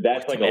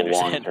that's with a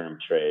long-term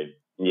trade.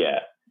 Yeah,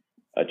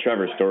 a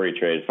Trevor Story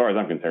trade. As far as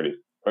I'm concerned,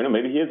 or no,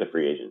 maybe he is a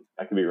free agent.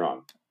 I could be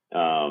wrong.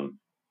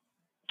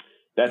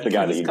 That's a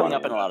guy that he's coming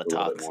up in a lot of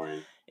talks.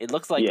 It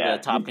looks like the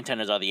top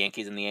contenders are the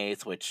Yankees and the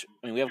A's. Which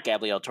we have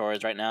Gabriel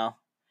Torres right now.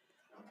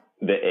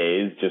 The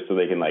A's, just so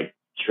they can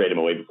trade him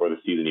away before the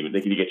season even. They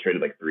could get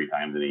traded 3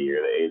 times in a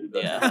year. The A's,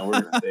 we're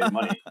going to save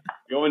money.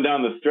 Going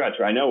down the stretch,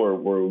 I know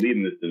we're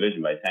leading this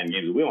division by 10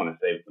 games, but we want to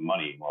save some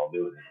money while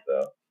doing it.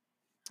 So,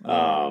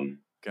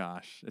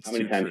 gosh, it's how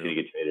many times can you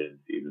get traded in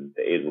the season?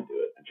 The A's will do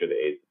it. I'm sure the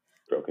A's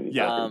broken.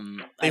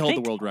 They hold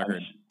the world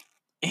record.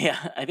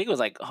 Yeah, I think it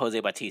was Jose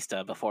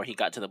Bautista before he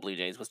got to the Blue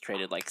Jays was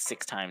traded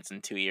 6 times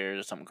in 2 years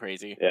or something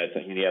crazy. Yeah,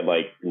 he had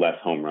less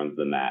home runs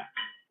than that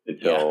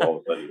until all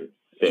of a sudden.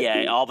 50.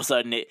 Yeah, all of a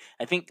sudden,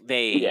 I think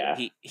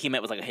he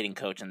met with a hitting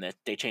coach, and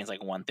they changed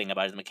one thing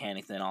about his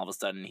mechanics, and then all of a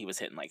sudden he was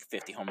hitting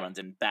 50 home runs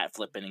and bat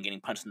flipping and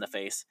getting punched in the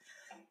face.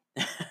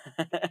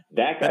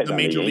 That guy's the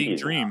major league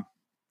Yankees dream. Now.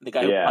 The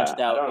guy who punched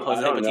out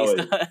Jose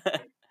Bautista.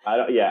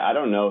 I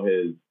don't know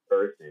his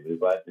first name, but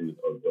his last name is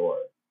Odor.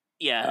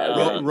 Yeah,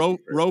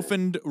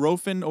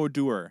 Rofin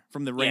Odor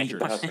from the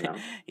Rangers.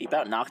 He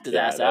about knocked his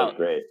ass out. That was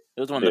great. It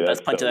was one of the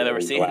best punches I've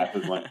ever seen.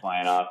 Glasses went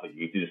flying off.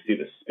 You could just see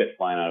the spit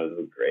flying out. It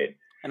was great.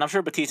 And I'm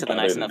sure Batista's a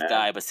nice enough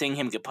guy, but seeing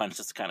him get punched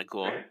is kind of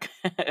cool.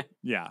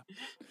 Yeah.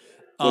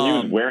 Well, he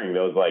was wearing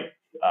those what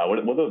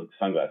are those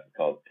sunglasses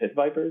called? Pit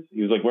Vipers?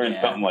 He was wearing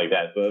something like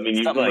that. So I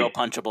mean, something real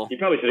punchable. He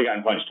probably should have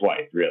gotten punched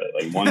twice,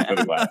 really. One for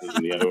the glasses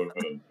and the other one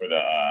for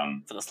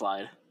the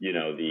slide.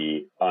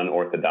 The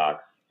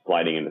unorthodox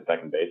sliding into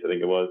second base. I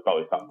think it was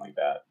probably something like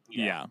that.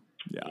 Yeah.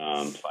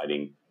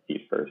 Sliding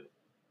feet first.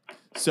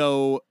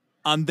 So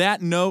on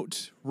that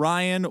note,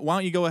 Ryan, why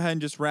don't you go ahead and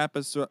just wrap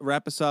us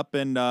up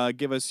and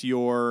give us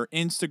your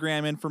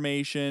Instagram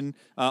information.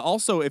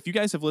 Also, if you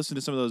guys have listened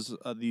to some of those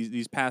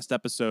these past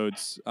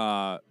episodes,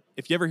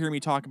 if you ever hear me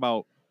talk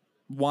about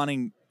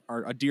wanting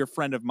a dear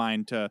friend of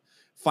mine to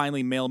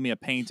finally mail me a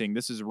painting,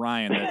 this is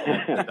Ryan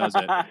that does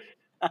it.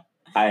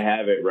 I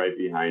have it right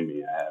behind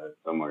me. I have it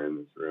somewhere in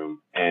this room.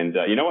 And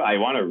you know what? I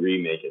want to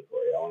remake it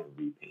for you. I want to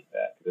repaint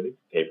that because I think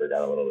the paper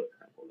got a little bit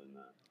crumpled in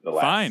the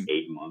last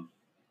 8 months.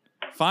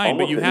 Fine,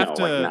 but you have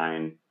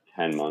to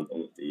 10 months,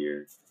 almost a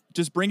year.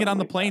 Just bring it on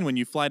the plane when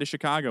you fly to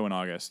Chicago in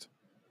August.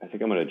 I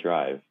think I'm going to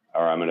drive,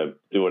 or I'm going to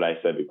do what I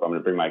said before. I'm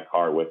going to bring my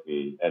car with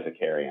me as a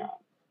carry-on.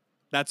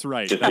 That's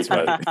right. Just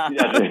right.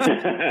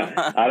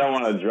 I don't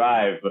want to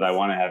drive, but I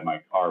want to have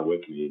my car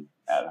with me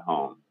at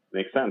home.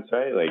 Makes sense,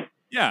 right? Like,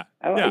 yeah.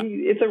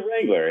 It's a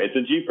Wrangler. It's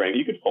a Jeep Wrangler.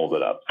 You could fold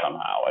it up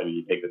somehow. I mean,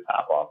 you take the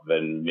top off,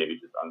 then maybe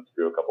just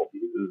unscrew a couple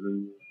pieces,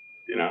 and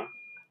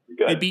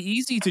good. It'd be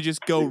easy to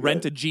just go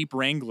rent a Jeep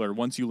Wrangler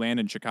once you land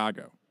in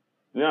Chicago.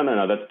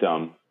 No, that's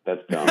dumb.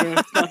 That's dumb.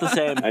 It's not the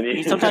same.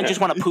 You sometimes just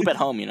want to poop at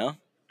home,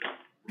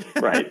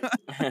 Right.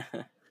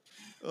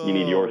 You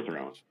need your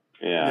throne.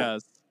 Yeah.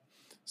 Yes.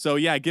 So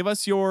yeah, give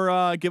us your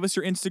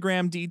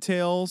Instagram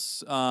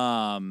details.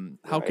 How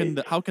can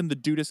the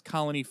Dudas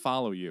Colony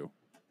follow you?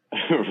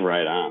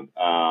 Right on.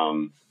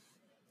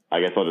 I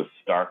guess I'll just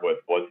start with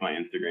what's my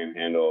Instagram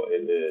handle.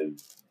 It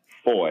is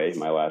Foy,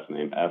 my last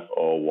name,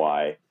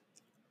 FOY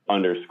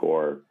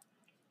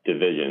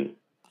 _division.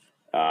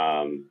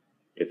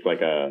 It's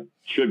like a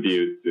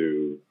tribute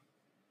to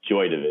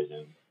Joy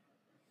Division.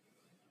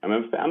 I'm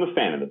a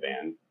fan of the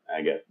band.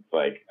 I guess it's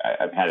like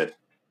I've had it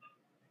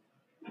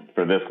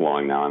for this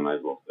long now. I might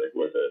as well stick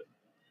with it.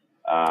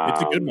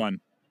 It's a good one.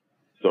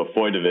 So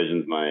Foy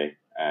Division's my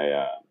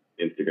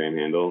Instagram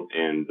handle,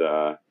 and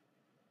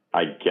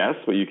I guess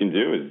what you can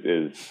do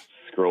is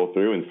scroll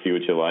through and see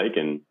what you like.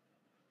 And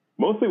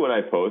mostly what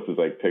I post is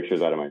like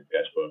pictures out of my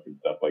sketchbook and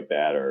stuff like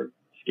that, or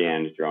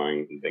scanned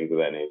drawings and things of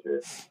that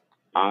nature.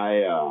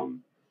 I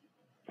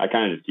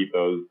kind of just keep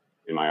those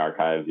in my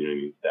archives,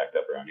 stacked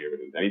up around here. But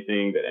if there's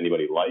anything that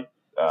anybody likes,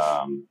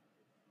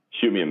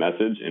 shoot me a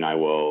message and I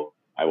will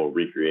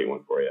recreate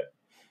one for you.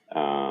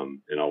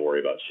 And I'll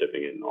worry about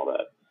shipping it and all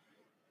that.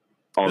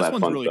 This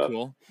one's really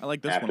cool. I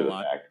like this one a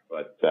lot.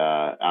 But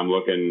I'm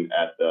looking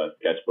at the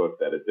sketchbook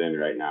that it's in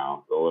right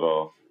now.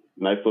 The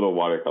nice little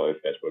watercolor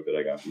sketchbook that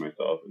I got for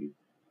myself, and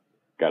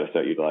got to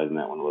start utilizing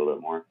that one a little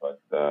bit more.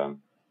 But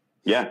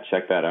yeah,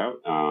 check that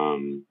out.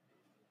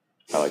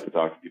 I like to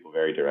talk to people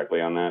very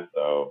directly on that.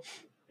 So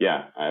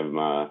yeah, I'm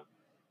up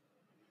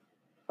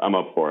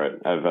for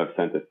it. I've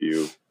sent a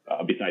few.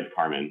 Besides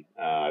Carmen,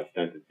 I've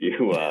sent a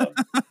few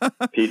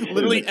pieces.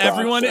 Literally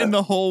everyone in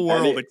the whole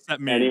world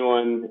except me.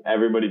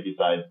 Everybody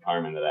besides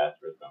Carmen that asked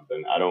for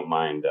something. I don't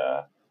mind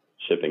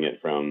shipping it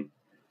from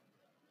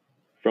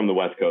the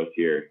West Coast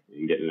here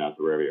and getting it out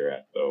to wherever you're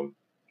at. So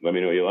let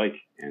me know what you like,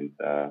 and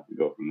we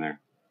go from there.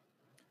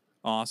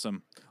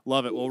 Awesome.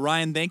 Love it. Well,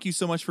 Ryan, thank you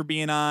so much for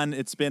being on.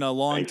 It's been a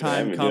long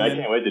time coming. Dude, I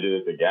can't wait to do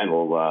this again.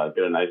 We'll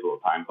get a nice little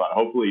time slot.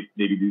 Hopefully,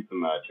 maybe do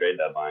some trade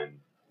deadline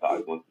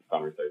talk once the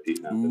summer starts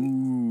heating up.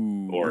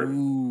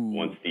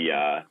 Once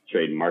the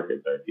trade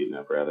market starts heating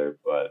up, rather.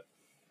 But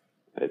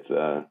it's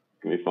going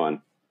to be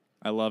fun.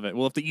 I love it.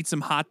 We'll have to eat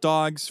some hot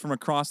dogs from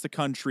across the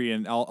country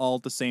and all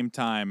at the same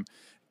time.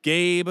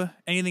 Gabe,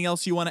 anything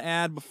else you want to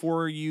add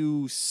before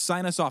you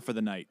sign us off for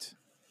the night?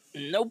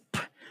 Nope.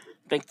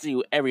 Thanks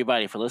to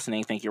everybody for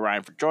listening. Thank you,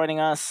 Ryan, for joining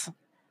us.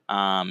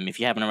 If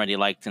you haven't already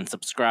liked and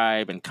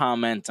subscribe and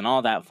comment and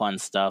all that fun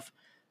stuff,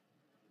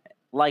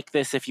 like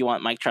this if you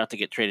want Mike Trout to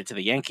get traded to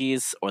the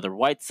Yankees or the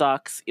White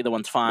Sox. Either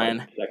one's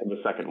fine. The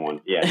second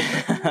one. Yeah.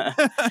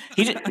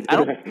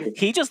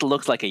 He just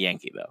looks like a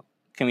Yankee, though.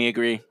 Can we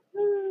agree?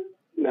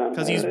 No.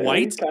 Because he's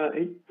white?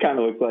 He kind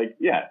of looks like,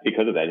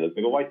 because of that, he looks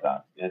like a White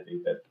Sox. I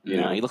think that,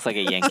 he looks like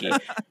a Yankee.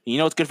 You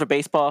know what's good for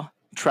baseball?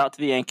 Trout to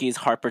the Yankees,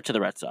 Harper to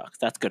the Red Sox.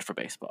 That's good for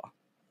baseball.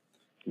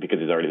 Because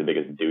he's already the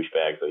biggest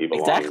douchebag, so he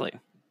belongs. Exactly.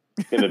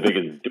 In the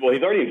biggest. Well,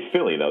 he's already in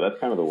Philly, though. That's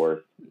kind of the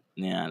worst.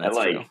 Yeah, that's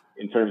true.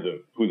 In terms of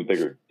who's a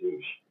bigger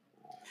douche.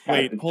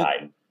 Wait,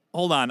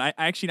 hold on.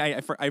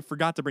 I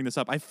forgot to bring this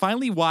up. I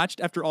finally watched,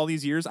 after all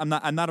these years. I'm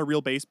not a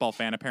real baseball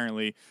fan,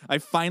 apparently. I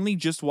finally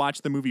just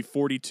watched the movie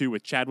 42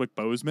 with Chadwick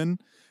Boseman.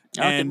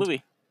 Good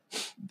movie.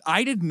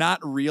 I did not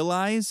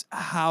realize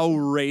how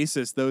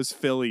racist those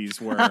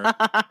Phillies were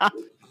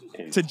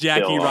to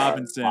Jackie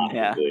Robinson.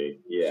 Yeah.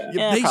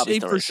 They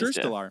for sure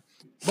still are.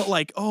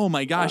 But oh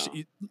my gosh,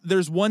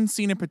 there's one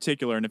scene in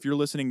particular, and if you're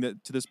listening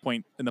to this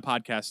point in the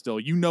podcast still,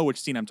 you know which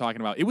scene I'm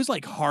talking about. It was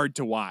hard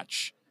to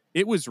watch.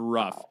 It was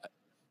rough.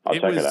 I'll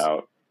check it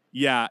out.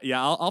 Yeah.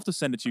 I'll have to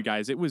send it to you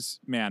guys. It was,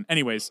 man.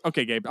 Anyways,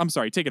 okay, Gabe, I'm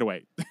sorry. Take it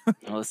away.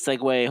 Well, let's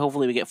segue.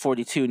 Hopefully we get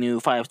 42 new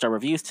 5-star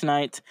reviews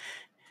tonight.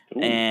 Ooh.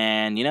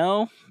 And,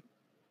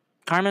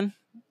 Carmen,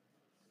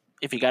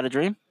 if you got a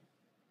dream,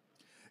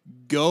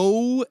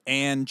 go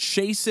and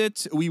chase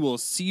it. We will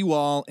see you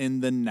all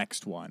in the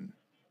next one.